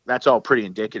all pretty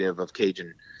indicative of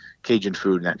Cajun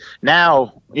food.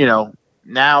 Now,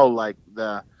 like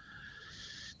the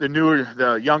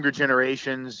younger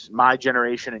generations, my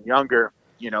generation and younger,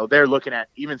 they're looking at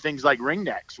even things like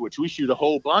ringnecks, which we shoot a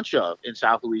whole bunch of in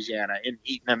South Louisiana, and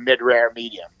eating a mid-rare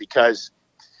medium, because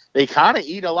they kind of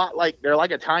eat a lot like they're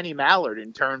like a tiny mallard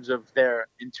in terms of their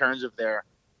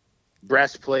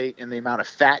breastplate and the amount of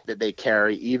fat that they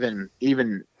carry, even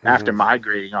after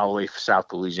migrating all the way from South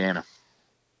Louisiana.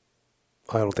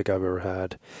 I don't think I've ever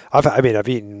had. I've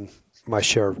eaten my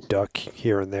share of duck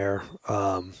here and there.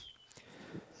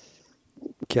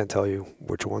 Can't tell you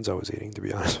which ones I was eating, to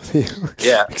be honest with you.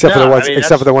 Yeah, except for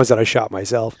the ones that I shot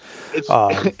myself.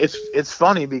 It's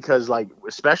funny because, like,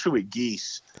 especially with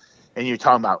geese, and you're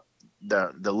talking about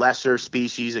the lesser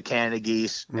species of Canada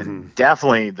geese, and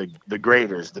definitely the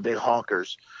graders, the big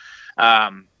honkers.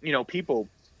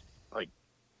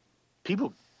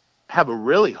 People have a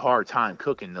really hard time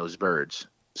cooking those birds.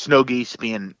 Snow geese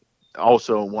being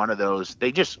also one of those.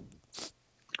 They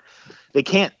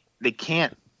can't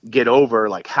get over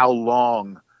like how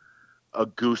long a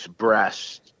goose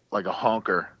breast, like a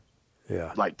honker,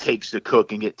 like takes to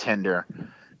cook and get tender,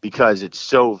 because it's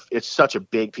such a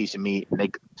big piece of meat.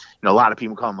 And a lot of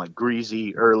people call them like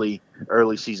greasy early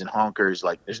season honkers.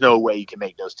 Like, there's no way you can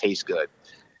make those taste good.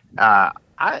 I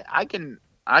can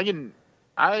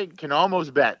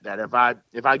almost bet that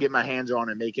if I get my hands on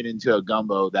and make it into a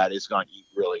gumbo, that it's going to eat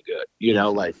really good.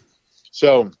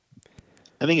 So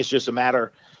I think it's just a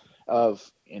matter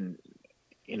of,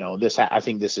 I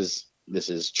think this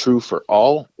is true for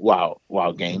all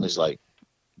wild game, is like,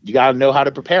 you got to know how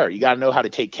to prepare it. You got to know how to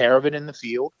take care of it in the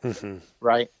field,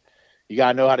 right? You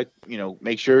got to know how to,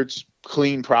 make sure it's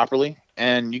cleaned properly,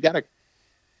 and you got to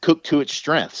cook to its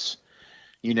strengths.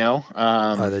 I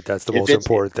think that's the most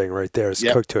important thing right there, is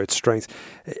cook to its strengths.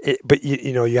 But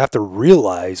you have to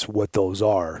realize what those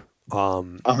are.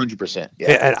 100%.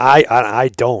 Yeah. And I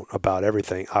don't about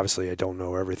everything. Obviously, I don't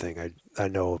know everything. I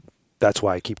know, that's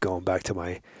why I keep going back to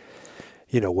my,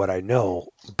 what I know.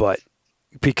 But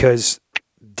because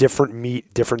different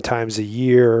meat, different times a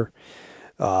year,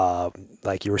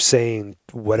 like you were saying,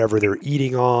 whatever they're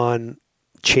eating on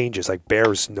changes. Like,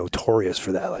 bear's notorious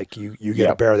for that. Like, you get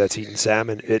a bear that's eating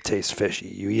salmon, it tastes fishy.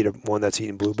 You eat one that's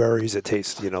eating blueberries, it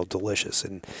tastes delicious.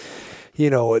 And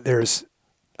there's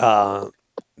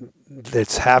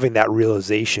it's having that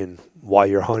realization while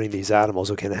you're hunting these animals,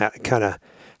 kind of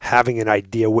having an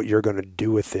idea what you're going to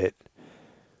do with it,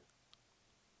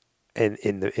 and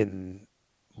in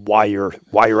why you're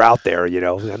out there.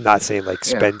 I'm not saying like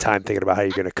spend time thinking about how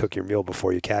you're going to cook your meal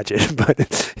before you catch it, but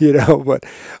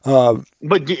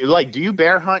do you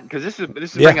bear hunt? Because this is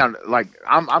bringing out, like,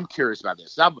 I'm curious about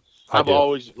this. I've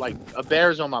always, like, a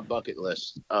bear's on my bucket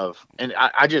list and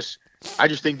I just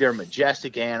think they're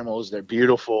majestic animals. They're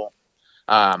beautiful.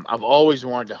 I've always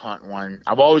wanted to hunt one.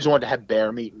 I've always wanted to have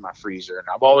bear meat in my freezer, and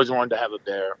I've always wanted to have a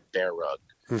bear rug,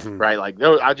 right? Like,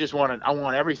 I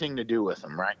want everything to do with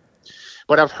them, right?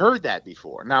 But I've heard that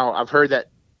before. Now, I've heard that,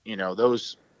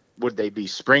 those, would they be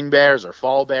spring bears or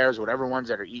fall bears, whatever ones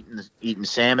that are eating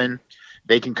salmon,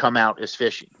 they can come out as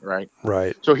fishy, right?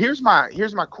 Right. So here's my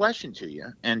question to you,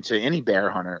 and to any bear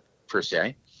hunter per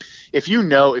se. If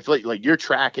if like you're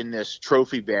tracking this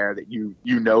trophy bear that you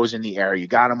know is in the area, you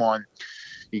got him on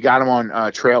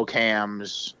trail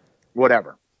cams,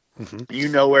 whatever. You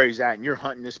know where he's at, and you're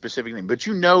hunting this specific thing, but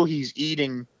he's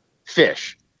eating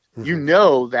fish. You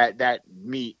know that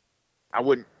meat. I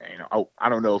wouldn't, I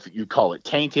don't know if you call it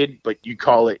tainted, but you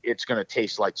call it's going to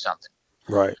taste like something.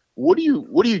 Right. What do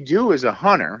you do as a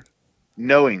hunter,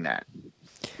 knowing that?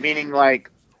 Meaning, like,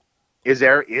 is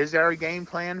there a game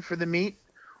plan for the meat?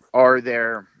 Are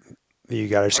there?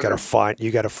 There's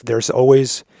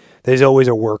always a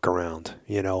workaround.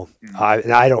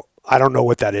 I don't know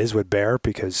what that is with bear,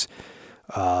 because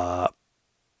I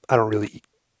don't really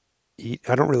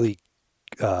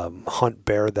hunt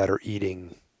bear that are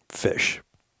eating fish.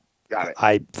 Got it.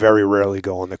 I very rarely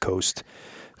go on the coast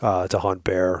to hunt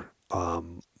bear.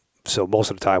 So most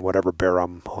of the time, whatever bear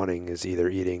I'm hunting is either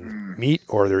eating meat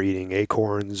or they're eating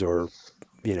acorns or,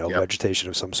 Yep. vegetation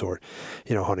of some sort.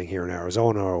 Hunting here in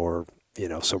Arizona or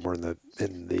somewhere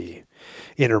in the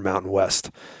Intermountain West.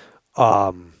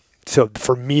 So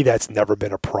for me, that's never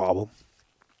been a problem.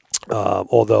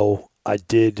 Although I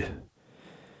did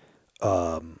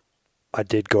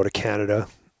go to Canada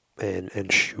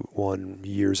and shoot one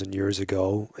years and years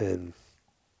ago, and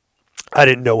I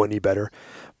didn't know any better,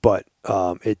 but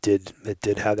it did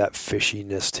have that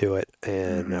fishiness to it,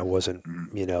 and I wasn't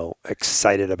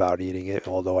excited about eating it,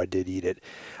 although I did eat it.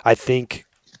 I think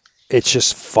it's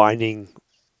just finding,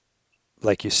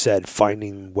 like you said,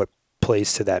 finding what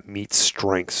plays to that meat's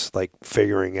strengths, like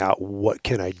figuring out what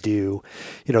can I do.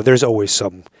 There's always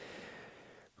some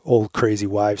old crazy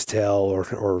wives' tale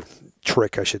or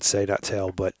trick, I should say, not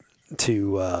tale, but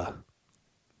to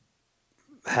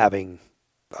having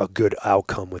a good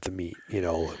outcome with the meat.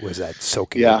 Was that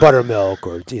soaking in buttermilk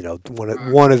or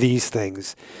one of these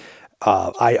things?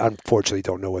 I unfortunately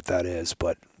don't know what that is,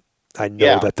 but I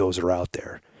know that those are out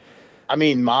there. I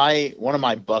mean, one of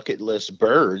my bucket list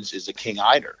birds is a king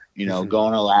eider.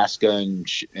 Going to Alaska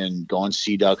and going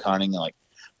sea duck hunting,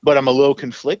 but I'm a little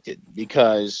conflicted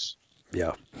because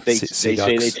they say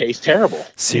they taste terrible.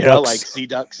 Sea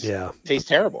ducks taste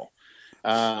terrible.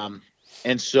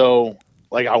 And so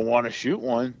I want to shoot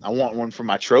one. I want one for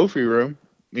my trophy room,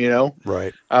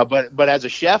 Right. But as a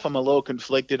chef, I'm a little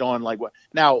conflicted on what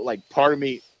now, part of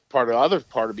the other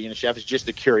part of being a chef is just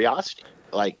the curiosity.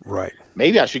 Right.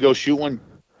 Maybe I should go shoot one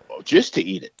just to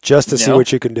eat it. Just to see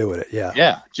what you can do with it. Yeah.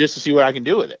 Yeah. Just to see what I can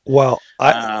do with it. Well,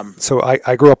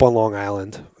 I grew up on Long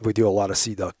Island. We do a lot of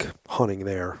sea duck hunting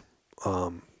there.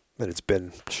 And it's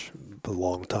been a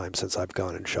long time since I've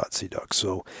gone and shot sea ducks.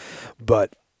 So,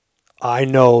 but I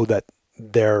know that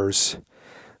there's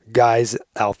guys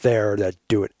out there that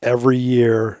do it every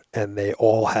year, and they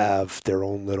all have their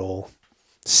own little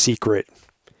secret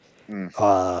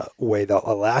way.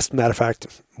 Matter of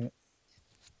fact,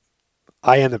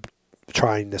 I ended up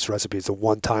trying this recipe. It's the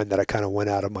one time that I kind of went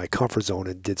out of my comfort zone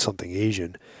and did something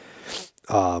Asian.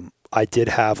 I did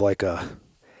have a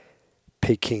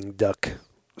Peking duck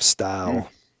style,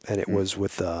 and it was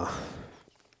with I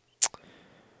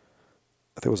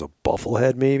think it was a buffalo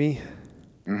head, maybe.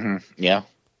 Mm-hmm. Yeah.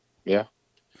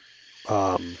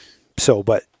 So,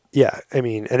 but yeah, I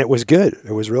mean, and it was good.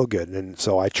 It was real good, and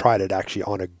so I tried it actually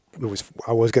I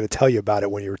was going to tell you about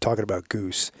it when you were talking about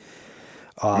goose.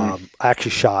 I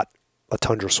actually shot a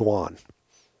tundra swan,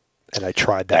 and I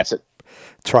tried that.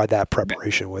 Tried that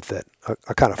preparation with it.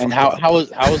 I kind of. And how was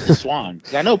the swan?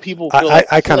 Because I know people feel like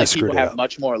people have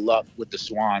much more luck with the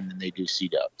swan than they do sea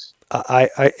ducks.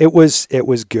 It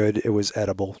was good. It was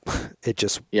edible. It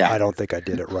just I don't think I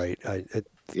did it right.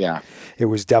 It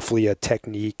was definitely a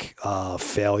technique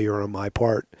failure on my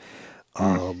part.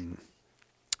 And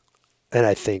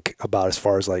I think about as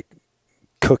far as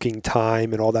cooking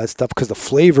time and all that stuff, because the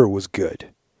flavor was good.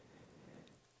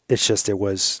 It's just it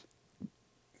was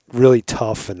really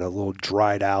tough and a little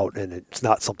dried out, and it's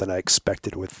not something I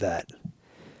expected with that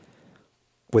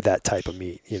type of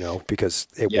meat, because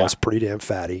it was pretty damn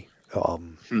fatty.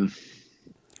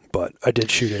 But I did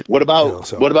shoot it. What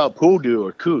about poodoo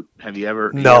or coot? Have you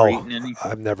ever eaten any?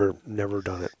 I've never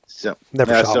done it. So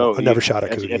I never shot a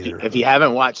coot either. If you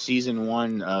haven't watched season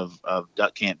 1 of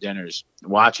Duck Camp Dinners,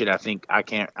 watch it. I think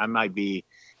it might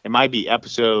be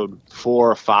episode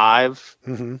 4 or 5,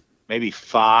 maybe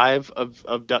 5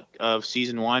 of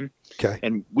season 1. Okay.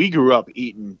 And we grew up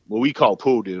eating what we call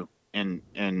poodoo, and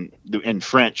in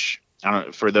French. I don't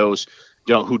know, for those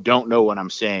who don't know what I'm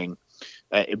saying.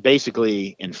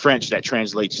 Basically, in French, that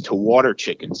translates to water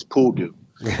chickens, poodoo.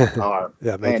 Makes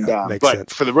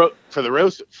sense. For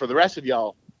the rest of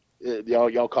y'all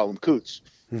call them coots.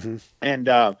 Mm-hmm.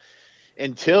 And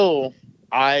until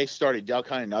I started duck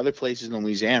hunting in other places in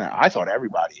Louisiana, I thought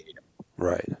everybody ate them.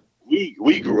 Right.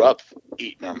 We grew up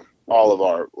eating them. All of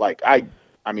our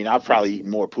I mean, I've probably eaten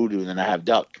more poodoo than I have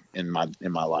duck in my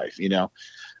life.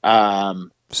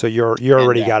 So you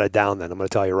already got it down then. I'm going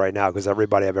to tell you right now, because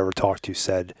everybody I've ever talked to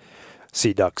said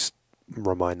sea ducks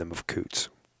remind them of coots.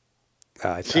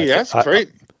 That's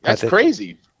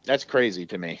crazy. That's crazy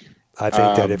to me. I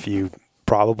think that if you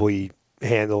probably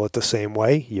handle it the same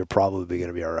way, you're probably going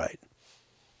to be all right.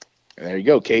 There you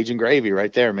go. Cajun gravy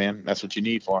right there, man. That's what you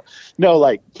need for.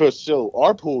 No, so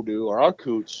our poodoo or our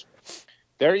coots,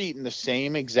 they're eating the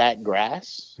same exact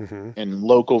grass and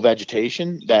local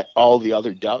vegetation that all the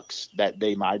other ducks that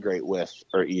they migrate with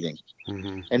are eating.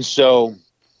 And so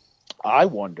I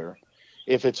wonder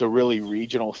if it's a really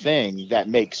regional thing that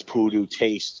makes Poodoo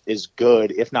taste as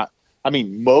good, if not. I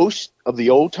mean, most of the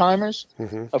old timers,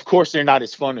 of course, they're not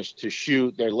as fun as to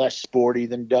shoot. They're less sporty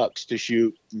than ducks to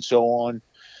shoot, and so on.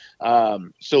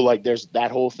 So like there's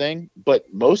that whole thing. But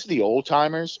most of the old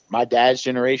timers, my dad's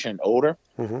generation and older,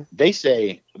 they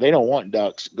say they don't want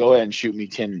ducks. Go ahead and shoot me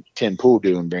 10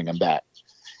 Poodoo and bring them back.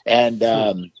 And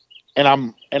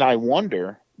I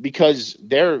wonder, because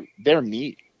their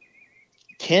meat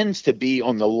tends to be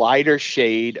on the lighter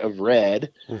shade of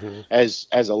red, as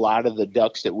a lot of the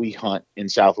ducks that we hunt in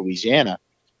South Louisiana,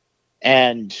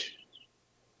 and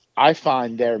I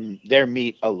find their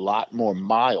meat a lot more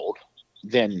mild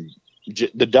than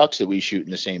the ducks that we shoot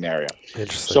in the same area.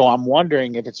 So I'm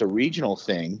wondering if it's a regional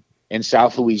thing in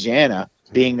South Louisiana,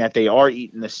 being that they are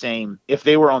eating the same. If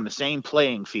they were on the same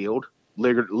playing field,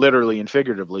 literally and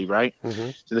figuratively, right?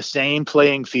 So the same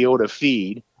playing field of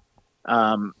feed.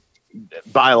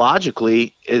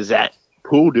 Biologically, is that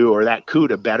Poodoo or that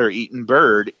Cuda better eating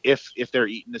bird if they're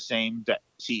eating the same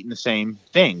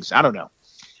things? I don't know.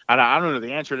 I don't know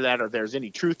the answer to that, or if there's any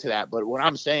truth to that. But what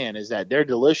I'm saying is that they're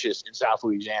delicious in South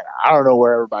Louisiana. I don't know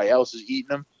where everybody else is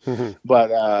eating them, but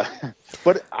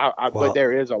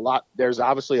there is a lot. There's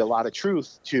obviously a lot of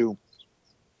truth to,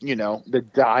 the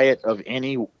diet of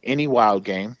any wild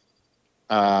game,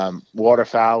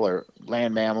 waterfowl or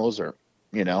land mammals, or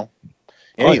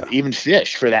even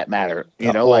fish for that matter.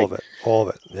 All of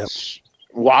it. Yep.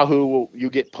 Wahoo, you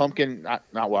get pumpkin,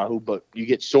 not wahoo, but you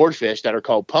get swordfish that are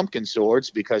called pumpkin swords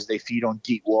because they feed on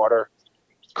deep water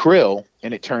krill,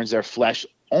 and it turns their flesh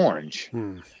orange.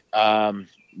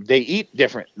 They eat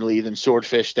differently than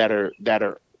swordfish that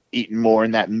are eaten more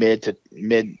in that mid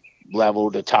level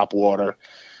to top water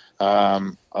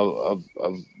of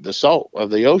the salt of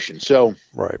the ocean. So,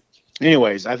 right.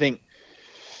 Anyways, I think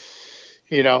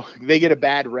they get a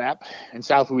bad rep in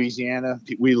South Louisiana.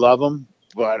 We love them.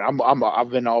 But I've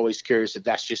been always curious if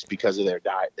that's just because of their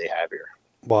diet they have here.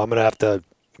 Well, I'm going to have to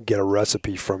get a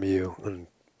recipe from you and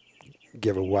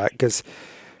give it a whack, because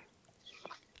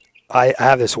I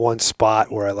have this one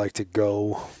spot where I like to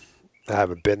go. I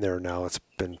haven't been there now. It's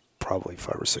been probably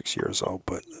 5 or 6 years old,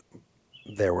 but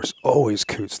there was always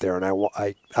coots there, and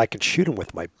I could shoot them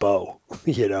with my bow,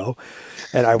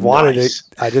 and I wanted nice.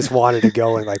 I just wanted to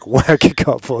go and like whack a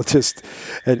couple,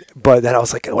 but then I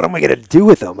was like, what am I going to do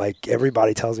with them? Like,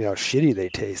 everybody tells me how shitty they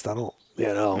taste. I don't,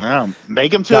 No,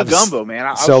 make them to a gumbo, man.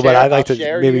 I'd like to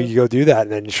maybe you go do that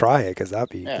and then try it, because that'd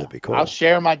be cool. I'll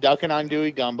share my duck and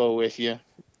andouille gumbo with you.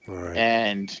 All right.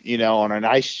 And on a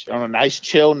nice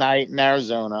chill night in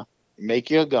Arizona, make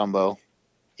you a gumbo.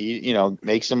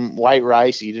 Make some white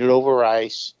rice, eat it over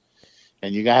rice,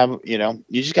 and you gotta have,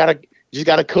 you just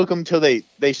gotta cook them till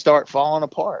they start falling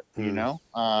apart.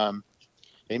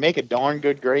 They make a darn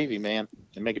good gravy, man.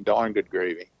 They make a darn good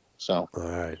gravy. So. All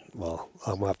right. Well,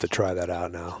 I'm gonna have to try that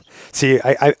out now. See,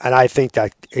 I think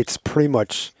that it's pretty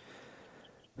much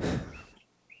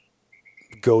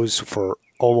goes for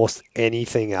almost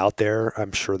anything out there.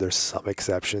 I'm sure there's some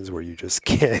exceptions where you just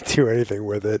can't do anything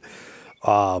with it.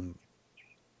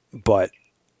 But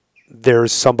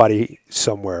there's somebody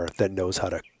somewhere that knows how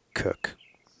to cook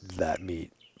that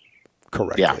meat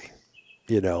correctly.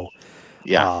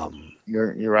 Yeah.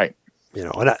 You're right.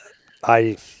 And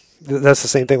I that's the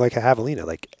same thing like a javelina.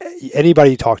 Like,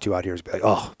 anybody you talk to out here is like,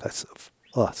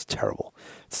 that's terrible.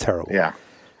 It's terrible. Yeah.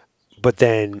 But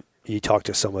then you talk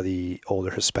to some of the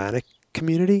older Hispanic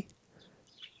community,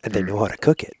 and they know how to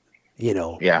cook it.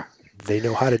 Yeah. They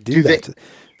know how to do that.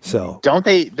 So don't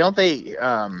they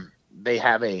they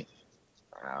have a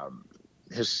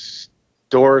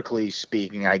historically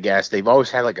speaking, I guess they've always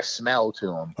had like a smell to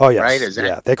them. Oh yes,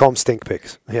 right? They call them stink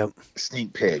pigs. Yep.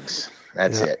 Stink pigs.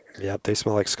 That's it. Yep. They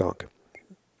smell like skunk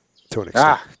to an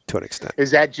extent. To an extent.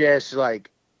 Is that just like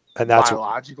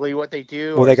biologically what they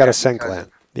do? Well, they got a scent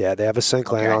gland. Yeah, they have a scent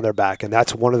gland on their back, and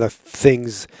that's one of the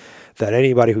things that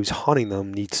anybody who's hunting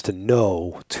them needs to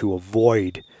know to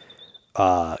avoid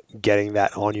getting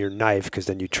that on your knife, because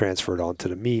then you transfer it onto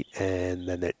the meat, and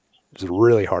then it's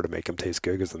really hard to make them taste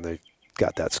good, because then they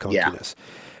got that skunkiness.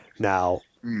 Yeah. Now,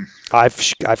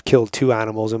 I've killed 2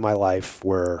 animals in my life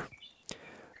where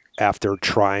after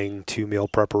trying 2 meal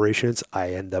preparations,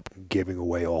 I end up giving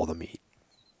away all the meat.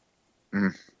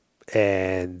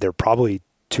 And they're probably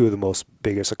 2 of the most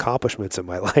biggest accomplishments in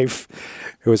my life.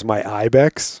 It was my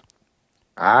ibex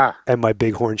and my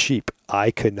bighorn sheep.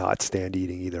 I could not stand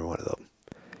eating either one of them.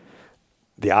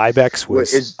 The ibex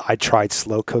was, I tried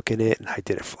slow cooking it, and I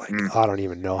did it for like, I don't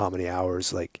even know how many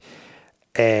hours.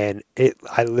 And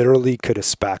I literally could have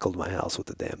spackled my house with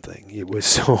the damn thing. It was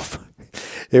so,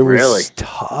 it was really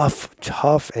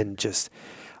tough, and just,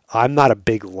 I'm not a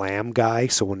big lamb guy,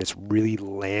 so when it's really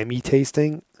lamby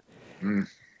tasting,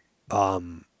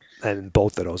 and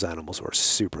both of those animals were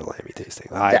super lamby tasting.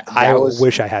 I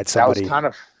wish I had somebody.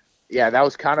 That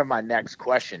was kind of my next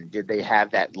question. Did they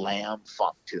have that lamb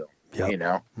funk to them? Yep. You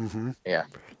know? Mm-hmm. Yeah.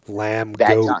 Lamb,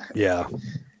 goat, yeah.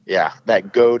 Yeah,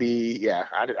 that goaty. Yeah,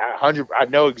 I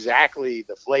know exactly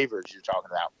the flavors you're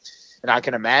talking about. And I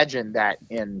can imagine that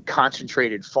in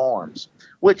concentrated forms,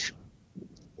 which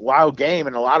wild game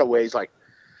in a lot of ways, like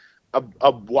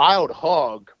a wild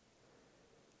hog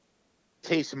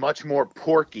tastes much more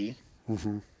porky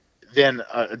than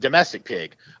a domestic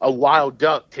pig. A wild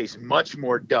duck tastes much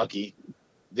more ducky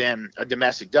than a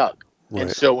domestic duck. Right.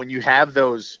 And so when you have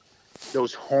those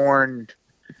horned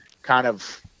kind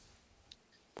of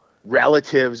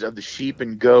relatives of the sheep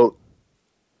and goat,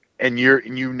 and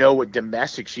you know what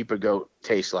domestic sheep or goat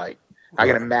tastes like, I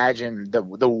can imagine the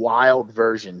wild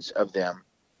versions of them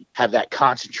have that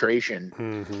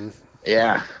concentration.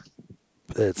 Yeah.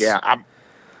 I'm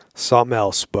something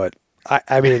else, but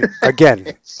I mean,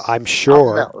 again, I'm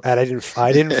sure, and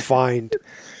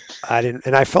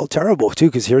and I felt terrible too,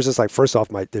 because here's this, like, first off,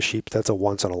 the sheep, that's a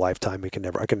once in a lifetime. I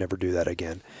can never do that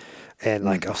again. And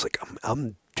like, I was like,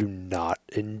 do not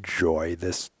enjoy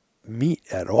this meat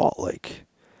at all. Like,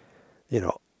 you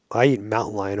know, I eat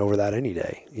mountain lion over that any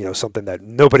day, you know, something that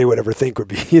nobody would ever think would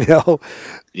be, you know?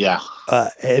 Yeah.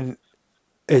 And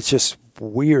it's just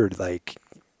weird. Like,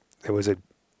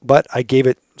 but I gave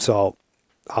it, so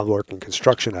I work in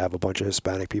construction. I have a bunch of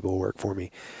Hispanic people who work for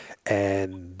me,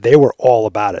 and they were all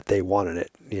about it. They wanted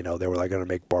it. You know, they were like going to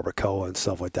make barbacoa and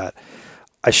stuff like that.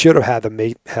 I should have had them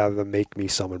make me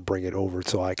some and bring it over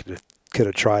so I could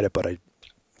have tried it, but I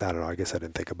don't know. I guess I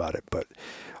didn't think about it, but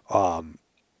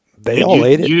they all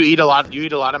ate it. You eat a lot. You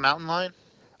eat a lot of mountain lion?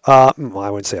 I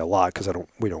wouldn't say a lot because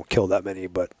we don't kill that many,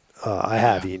 but I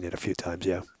have eaten it a few times.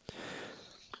 Yeah.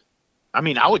 I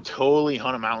mean, I would totally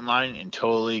hunt a mountain lion and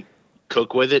totally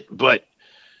cook with it, but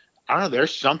I don't know.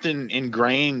 There's something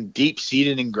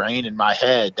deep-seated ingrained in my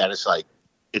head that is like,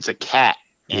 it's a cat.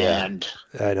 Yeah, and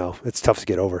I know it's tough to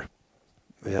get over.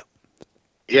 Yeah.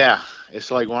 Yeah, it's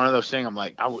like one of those things. I'm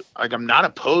like, I'm not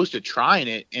opposed to trying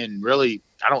it, and really,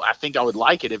 I think I would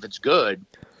like it if it's good.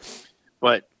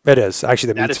 But it is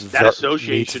actually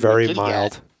meat's very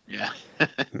mild. Yeah.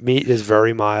 Meat is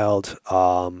very mild.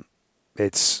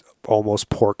 It's almost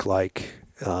pork-like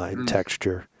in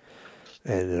texture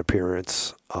and in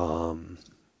appearance.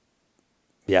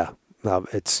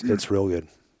 It's real good.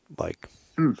 Like,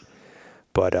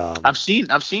 but I've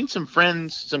seen some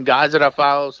friends, some guys that I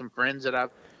follow, some friends that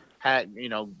I've had, you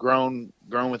know, grown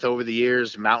with over the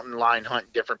years, mountain lion hunt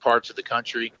in different parts of the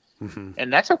country,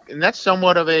 and that's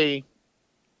somewhat of a,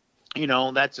 you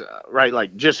know, that's right.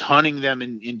 Like, just hunting them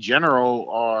in general,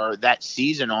 or that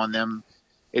season on them,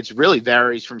 it's really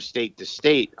varies from state to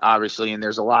state, obviously, and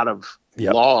there's a lot of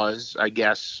laws, I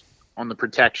guess, on the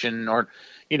protection, or,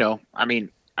 you know, I mean,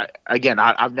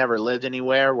 I've never lived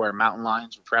anywhere where mountain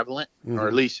lions are prevalent, or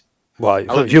at least.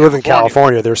 Well, if you live in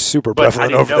California, they're super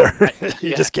prevalent over there.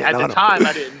 You just can't. At the time,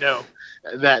 I didn't know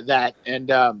that, and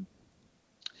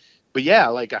but yeah,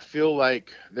 like, I feel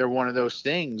like they're one of those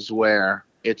things where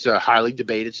it's a highly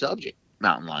debated subject,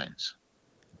 mountain lions.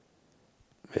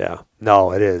 Yeah,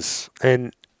 no, it is,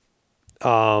 and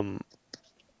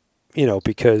you know,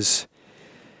 because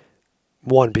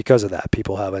of that,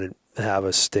 people have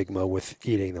a stigma with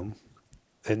eating them,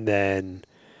 and then,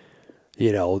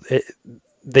 you know,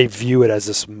 they view it as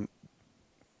this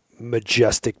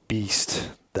majestic beast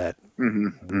that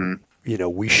you know,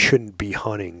 we shouldn't be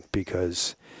hunting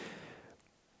because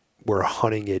we're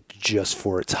hunting it just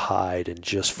for its hide and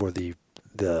just for the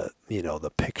you know,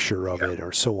 the picture of it,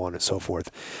 or so on and so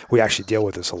forth. We actually deal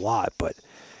with this a lot, but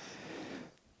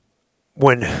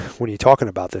when you're talking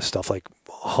about this stuff, like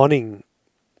hunting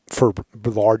for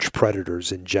large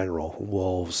predators in general,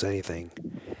 wolves, anything,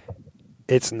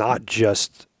 it's not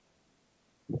just,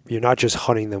 you're not just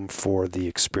hunting them for the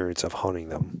experience of hunting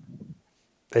them.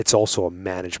 It's also a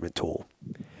management tool.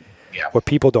 Yeah. What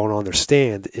people don't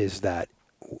understand is that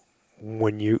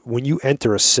when you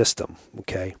enter a system,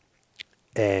 okay,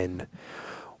 and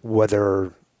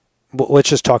whether, well, let's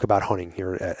just talk about hunting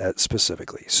here at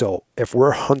specifically. So if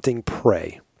we're hunting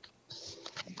prey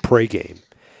game,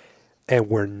 and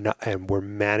we're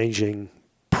managing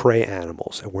prey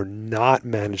animals, and we're not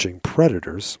managing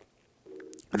predators,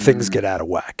 things get out of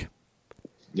whack.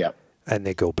 Yeah. And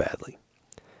they go badly.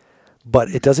 But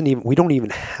we don't even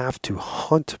have to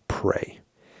hunt prey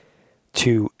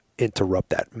to interrupt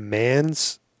that.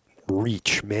 Man's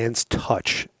reach, man's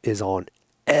touch is on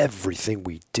everything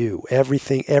we do.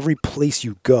 Every place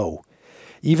you go,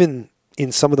 even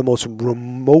in some of the most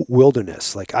remote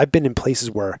wilderness. Like I've been in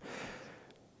places where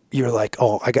you're like,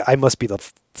 oh, I must be the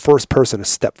first person to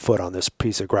step foot on this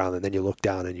piece of ground. And then you look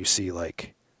down and you see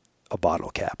like a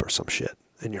bottle cap or some shit.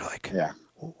 And you're like, Yeah.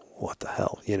 what the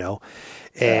hell, you know?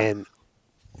 And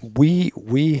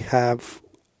we have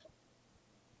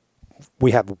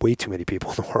way too many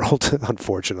people in the world,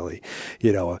 unfortunately,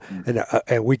 you know,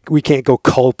 and we can't go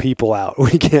cull people out.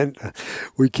 We can't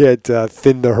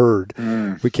thin the herd.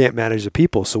 We can't manage the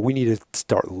people. So we need to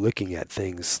start looking at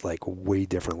things like way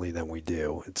differently than we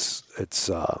do. It's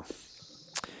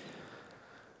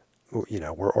you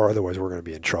know, or otherwise we're going to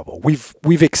be in trouble.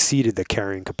 We've exceeded the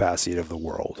carrying capacity of the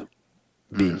world,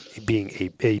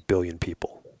 being 8 billion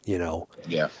people, you know.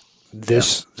 Yeah.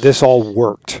 This all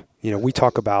worked. You know, we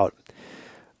talk about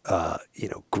you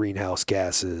know, greenhouse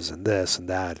gases and this and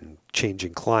that and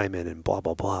changing climate and blah,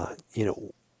 blah, blah, you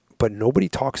know, but nobody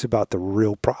talks about the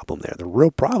real problem there. The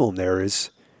real problem there is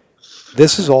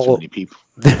this is all, too many people.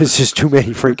 There's just too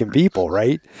many freaking people,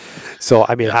 right? So,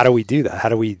 I mean, how do we do that? How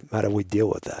do we deal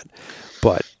with that?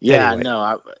 But yeah,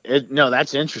 anyway. no,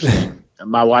 that's interesting.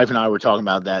 My wife and I were talking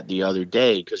about that the other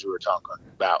day because we were talking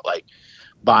about like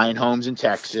buying homes in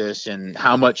Texas and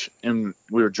how much, and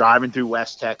we were driving through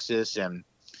West Texas and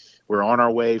we're on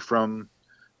our way from,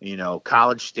 you know,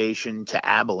 College Station to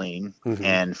Abilene. Mm-hmm.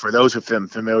 And for those who are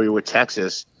familiar with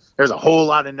Texas, there's a whole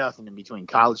lot of nothing in between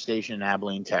College Station and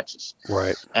Abilene, Texas.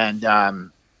 Right. And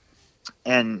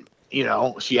you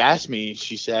know, she asked me,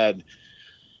 she said,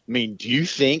 I mean, do you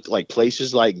think like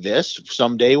places like this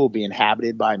someday will be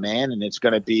inhabited by man and it's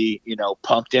going to be, you know,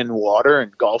 pumped in water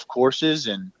and golf courses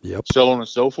and so on and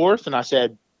so forth? And I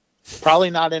said, probably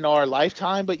not in our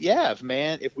lifetime, but yeah,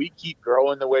 if we keep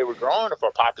growing the way we're growing, if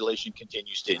our population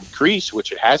continues to increase,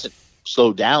 which it hasn't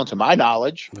slowed down to my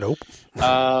knowledge. Nope.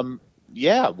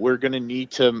 Yeah, we're going to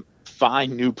need to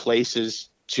find new places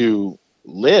to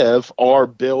live or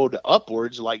build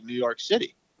upwards like New York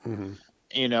City. Mm-hmm.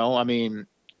 You know, I mean,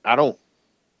 I don't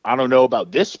know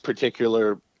about this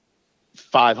particular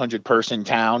 500 person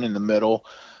town in the middle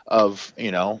of,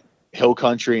 you know, hill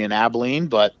country in Abilene,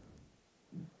 but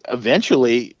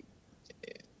eventually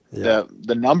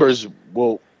the numbers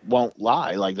won't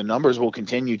lie. Like the numbers will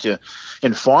continue to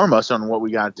inform us on what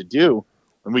we got to do.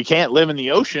 And we can't live in the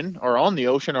ocean or on the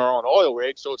ocean or on oil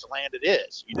rigs, so it's land it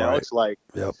is. You know, right. It's like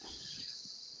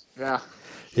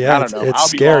yeah, I don't know.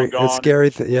 It's scary. It's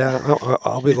scary.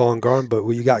 I'll be long gone, but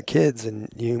you got kids and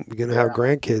you're gonna have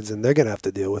grandkids, and they're gonna have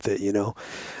to deal with it. You know,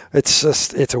 it's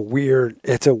a weird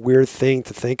thing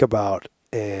to think about,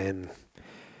 and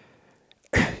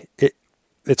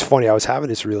it's funny. I was having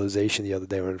this realization the other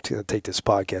day when I'm going to take this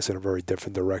podcast in a very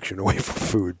different direction away from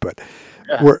food, but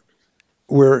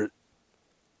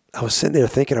I was sitting there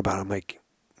thinking about it. I'm like,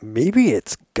 maybe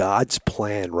it's God's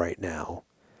plan right now.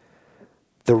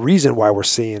 The reason why we're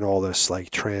seeing all this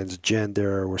like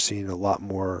transgender, we're seeing a lot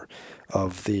more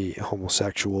of the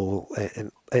homosexual,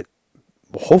 and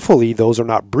hopefully those are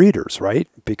not breeders, right?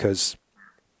 Because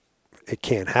it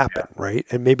can't happen, right?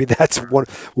 And maybe that's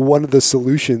one of the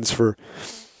solutions for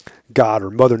God or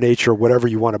Mother Nature, or whatever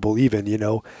you want to believe in, you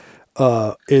know,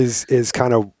 is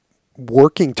kind of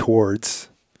working towards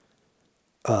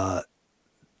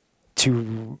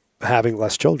to having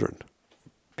less children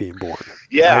being born.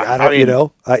 Yeah, I don't, mean, you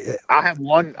know, I have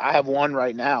one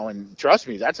right now, and trust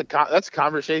me, that's a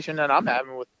conversation that I'm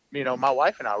having with, you know, my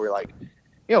wife and I. We're like,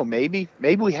 you know, maybe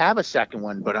we have a second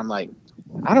one, but I'm like,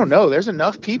 I don't know. There's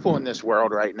enough people in this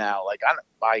world right now. Like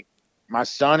my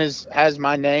son has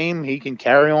my name. He can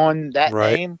carry on that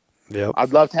name. Yep.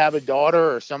 I'd love to have a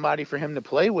daughter or somebody for him to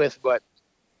play with, but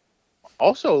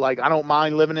also, like, I don't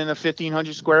mind living in a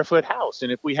 1,500 square foot house.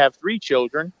 And if we have 3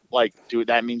 children, like, dude,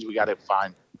 that means we got to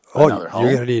find another home.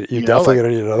 You're definitely gonna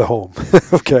need another home.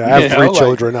 Okay, I have 3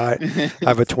 children. I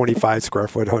have a 2,500 square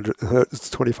foot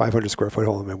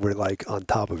home, and we're like on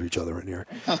top of each other in here.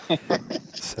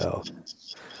 So,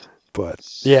 but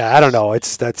yeah, I don't know.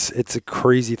 It's a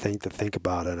crazy thing to think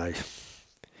about, and I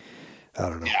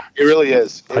don't know. Yeah, it really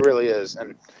is. It really is.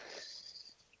 And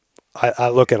I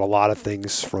look at a lot of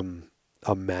things from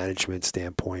a management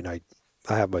standpoint. I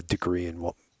have a degree in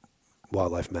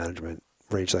wildlife management,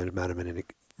 rangeland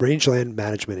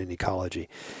management and ecology.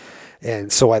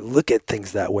 And so I look at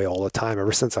things that way all the time,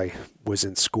 ever since I was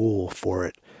in school for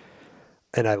it.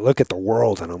 And I look at the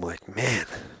world and I'm like, man,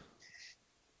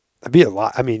 it'd be a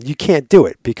lot. I mean, you can't do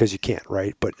it because you can't,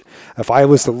 right? But if I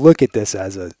was to look at this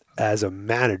as a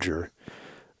manager,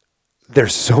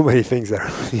 there's so many things that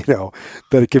are, you know,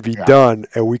 that it could be done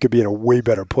and we could be in a way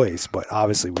better place. But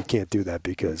obviously we can't do that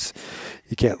because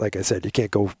you can't, like I said, you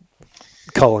can't go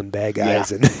culling bad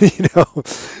guys Yeah. and getting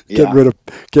Yeah.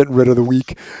 rid of the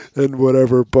weak and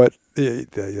whatever. But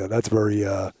yeah, that's very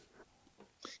what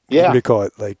do Yeah. you call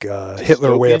it? Like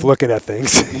Hitler way of Dystopian. looking at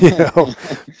things,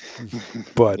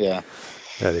 But Yeah.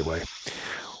 anyway,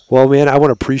 well, man, I want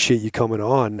to appreciate you coming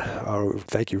on.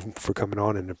 Thank you for coming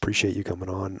on, and appreciate you coming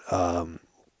on.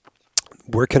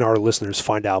 Where can our listeners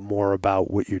find out more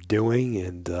about what you're doing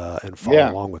and follow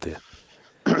Yeah. along with you?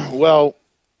 Well,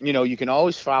 you can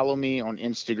always follow me on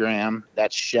Instagram.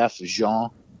 That's Chef Jean,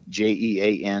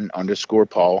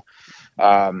 JEAN_Paul.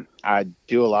 I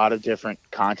do a lot of different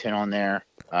content on there.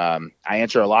 I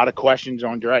answer a lot of questions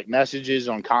on direct messages,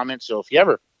 on comments. So if you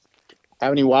ever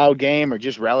have any wild game or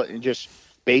just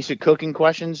basic cooking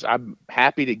questions, I'm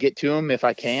happy to get to them if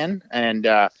I can. And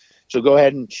so go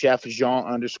ahead and Chef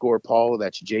Jean_Paul.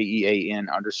 That's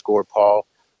JEAN_Paul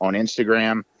on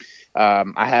Instagram.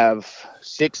 I have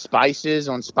 6 spices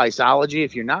on Spiceology.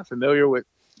 If you're not familiar with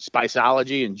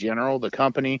Spiceology in general, the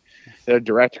company, they're a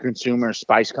direct-to-consumer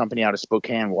spice company out of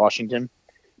Spokane, Washington.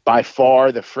 By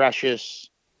far the freshest,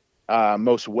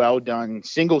 most well-done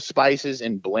single spices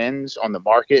and blends on the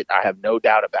market. I have no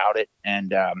doubt about it.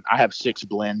 And I have 6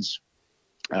 blends.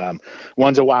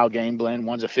 One's a wild game blend,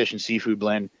 one's a fish and seafood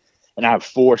blend, and I have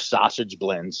 4 sausage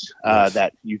blends Nice.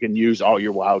 that you can use all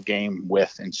your wild game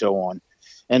with and so on.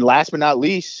 And last but not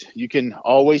least, you can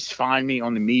always find me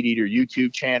on the Meat Eater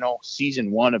YouTube channel.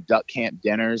 Season 1 of Duck Camp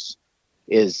Dinners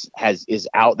is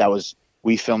out.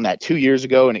 We filmed that 2 years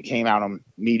ago, and it came out on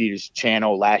Meat Eater's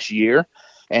channel last year.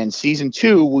 And season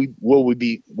 2 will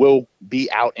be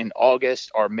out in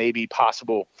August, or maybe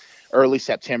possible early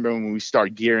September, when we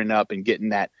start gearing up and getting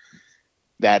that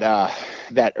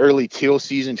early teal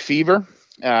season fever.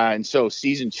 And so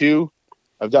season 2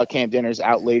 of Duck Camp Dinners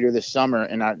out later this summer,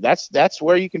 and that's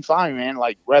where you can find me, man.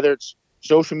 Like whether it's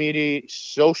social media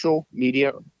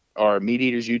or Meat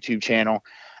Eater's YouTube channel,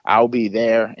 I'll be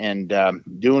there and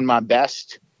doing my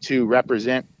best to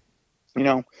represent,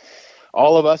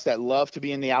 all of us that love to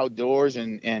be in the outdoors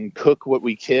and cook what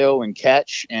we kill and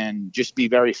catch, and just be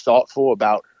very thoughtful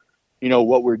about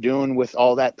what we're doing with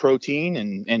all that protein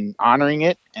and honoring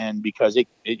it, and because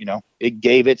it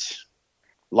gave its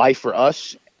life for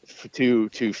us to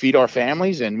feed our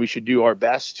families, and we should do our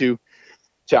best to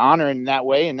honor it in that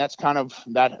way. And that's kind of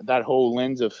that whole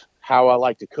lens of how I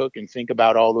like to cook and think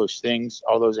about all those things,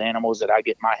 all those animals that I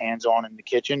get my hands on in the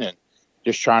kitchen, and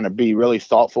just trying to be really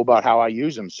thoughtful about how I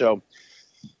use them. So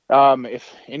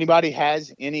if anybody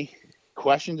has any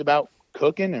questions about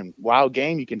cooking and wild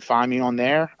game, you can find me on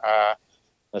there,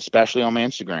 especially on my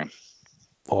Instagram.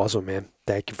 Awesome, man.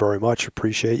 Thank you very much.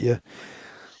 Appreciate you.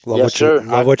 Love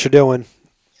what you're doing.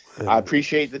 I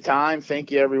appreciate the time.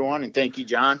 Thank you, everyone. And thank you,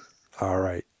 John. All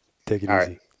right. Take it All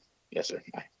easy. right. Yes, sir.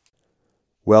 Bye.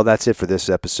 Well, that's it for this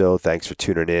episode. Thanks for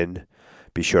tuning in.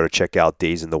 Be sure to check out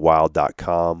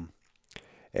daysinthewild.com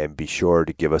and be sure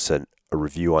to give us a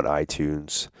review on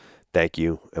iTunes. Thank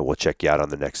you, and we'll check you out on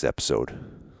the next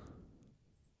episode.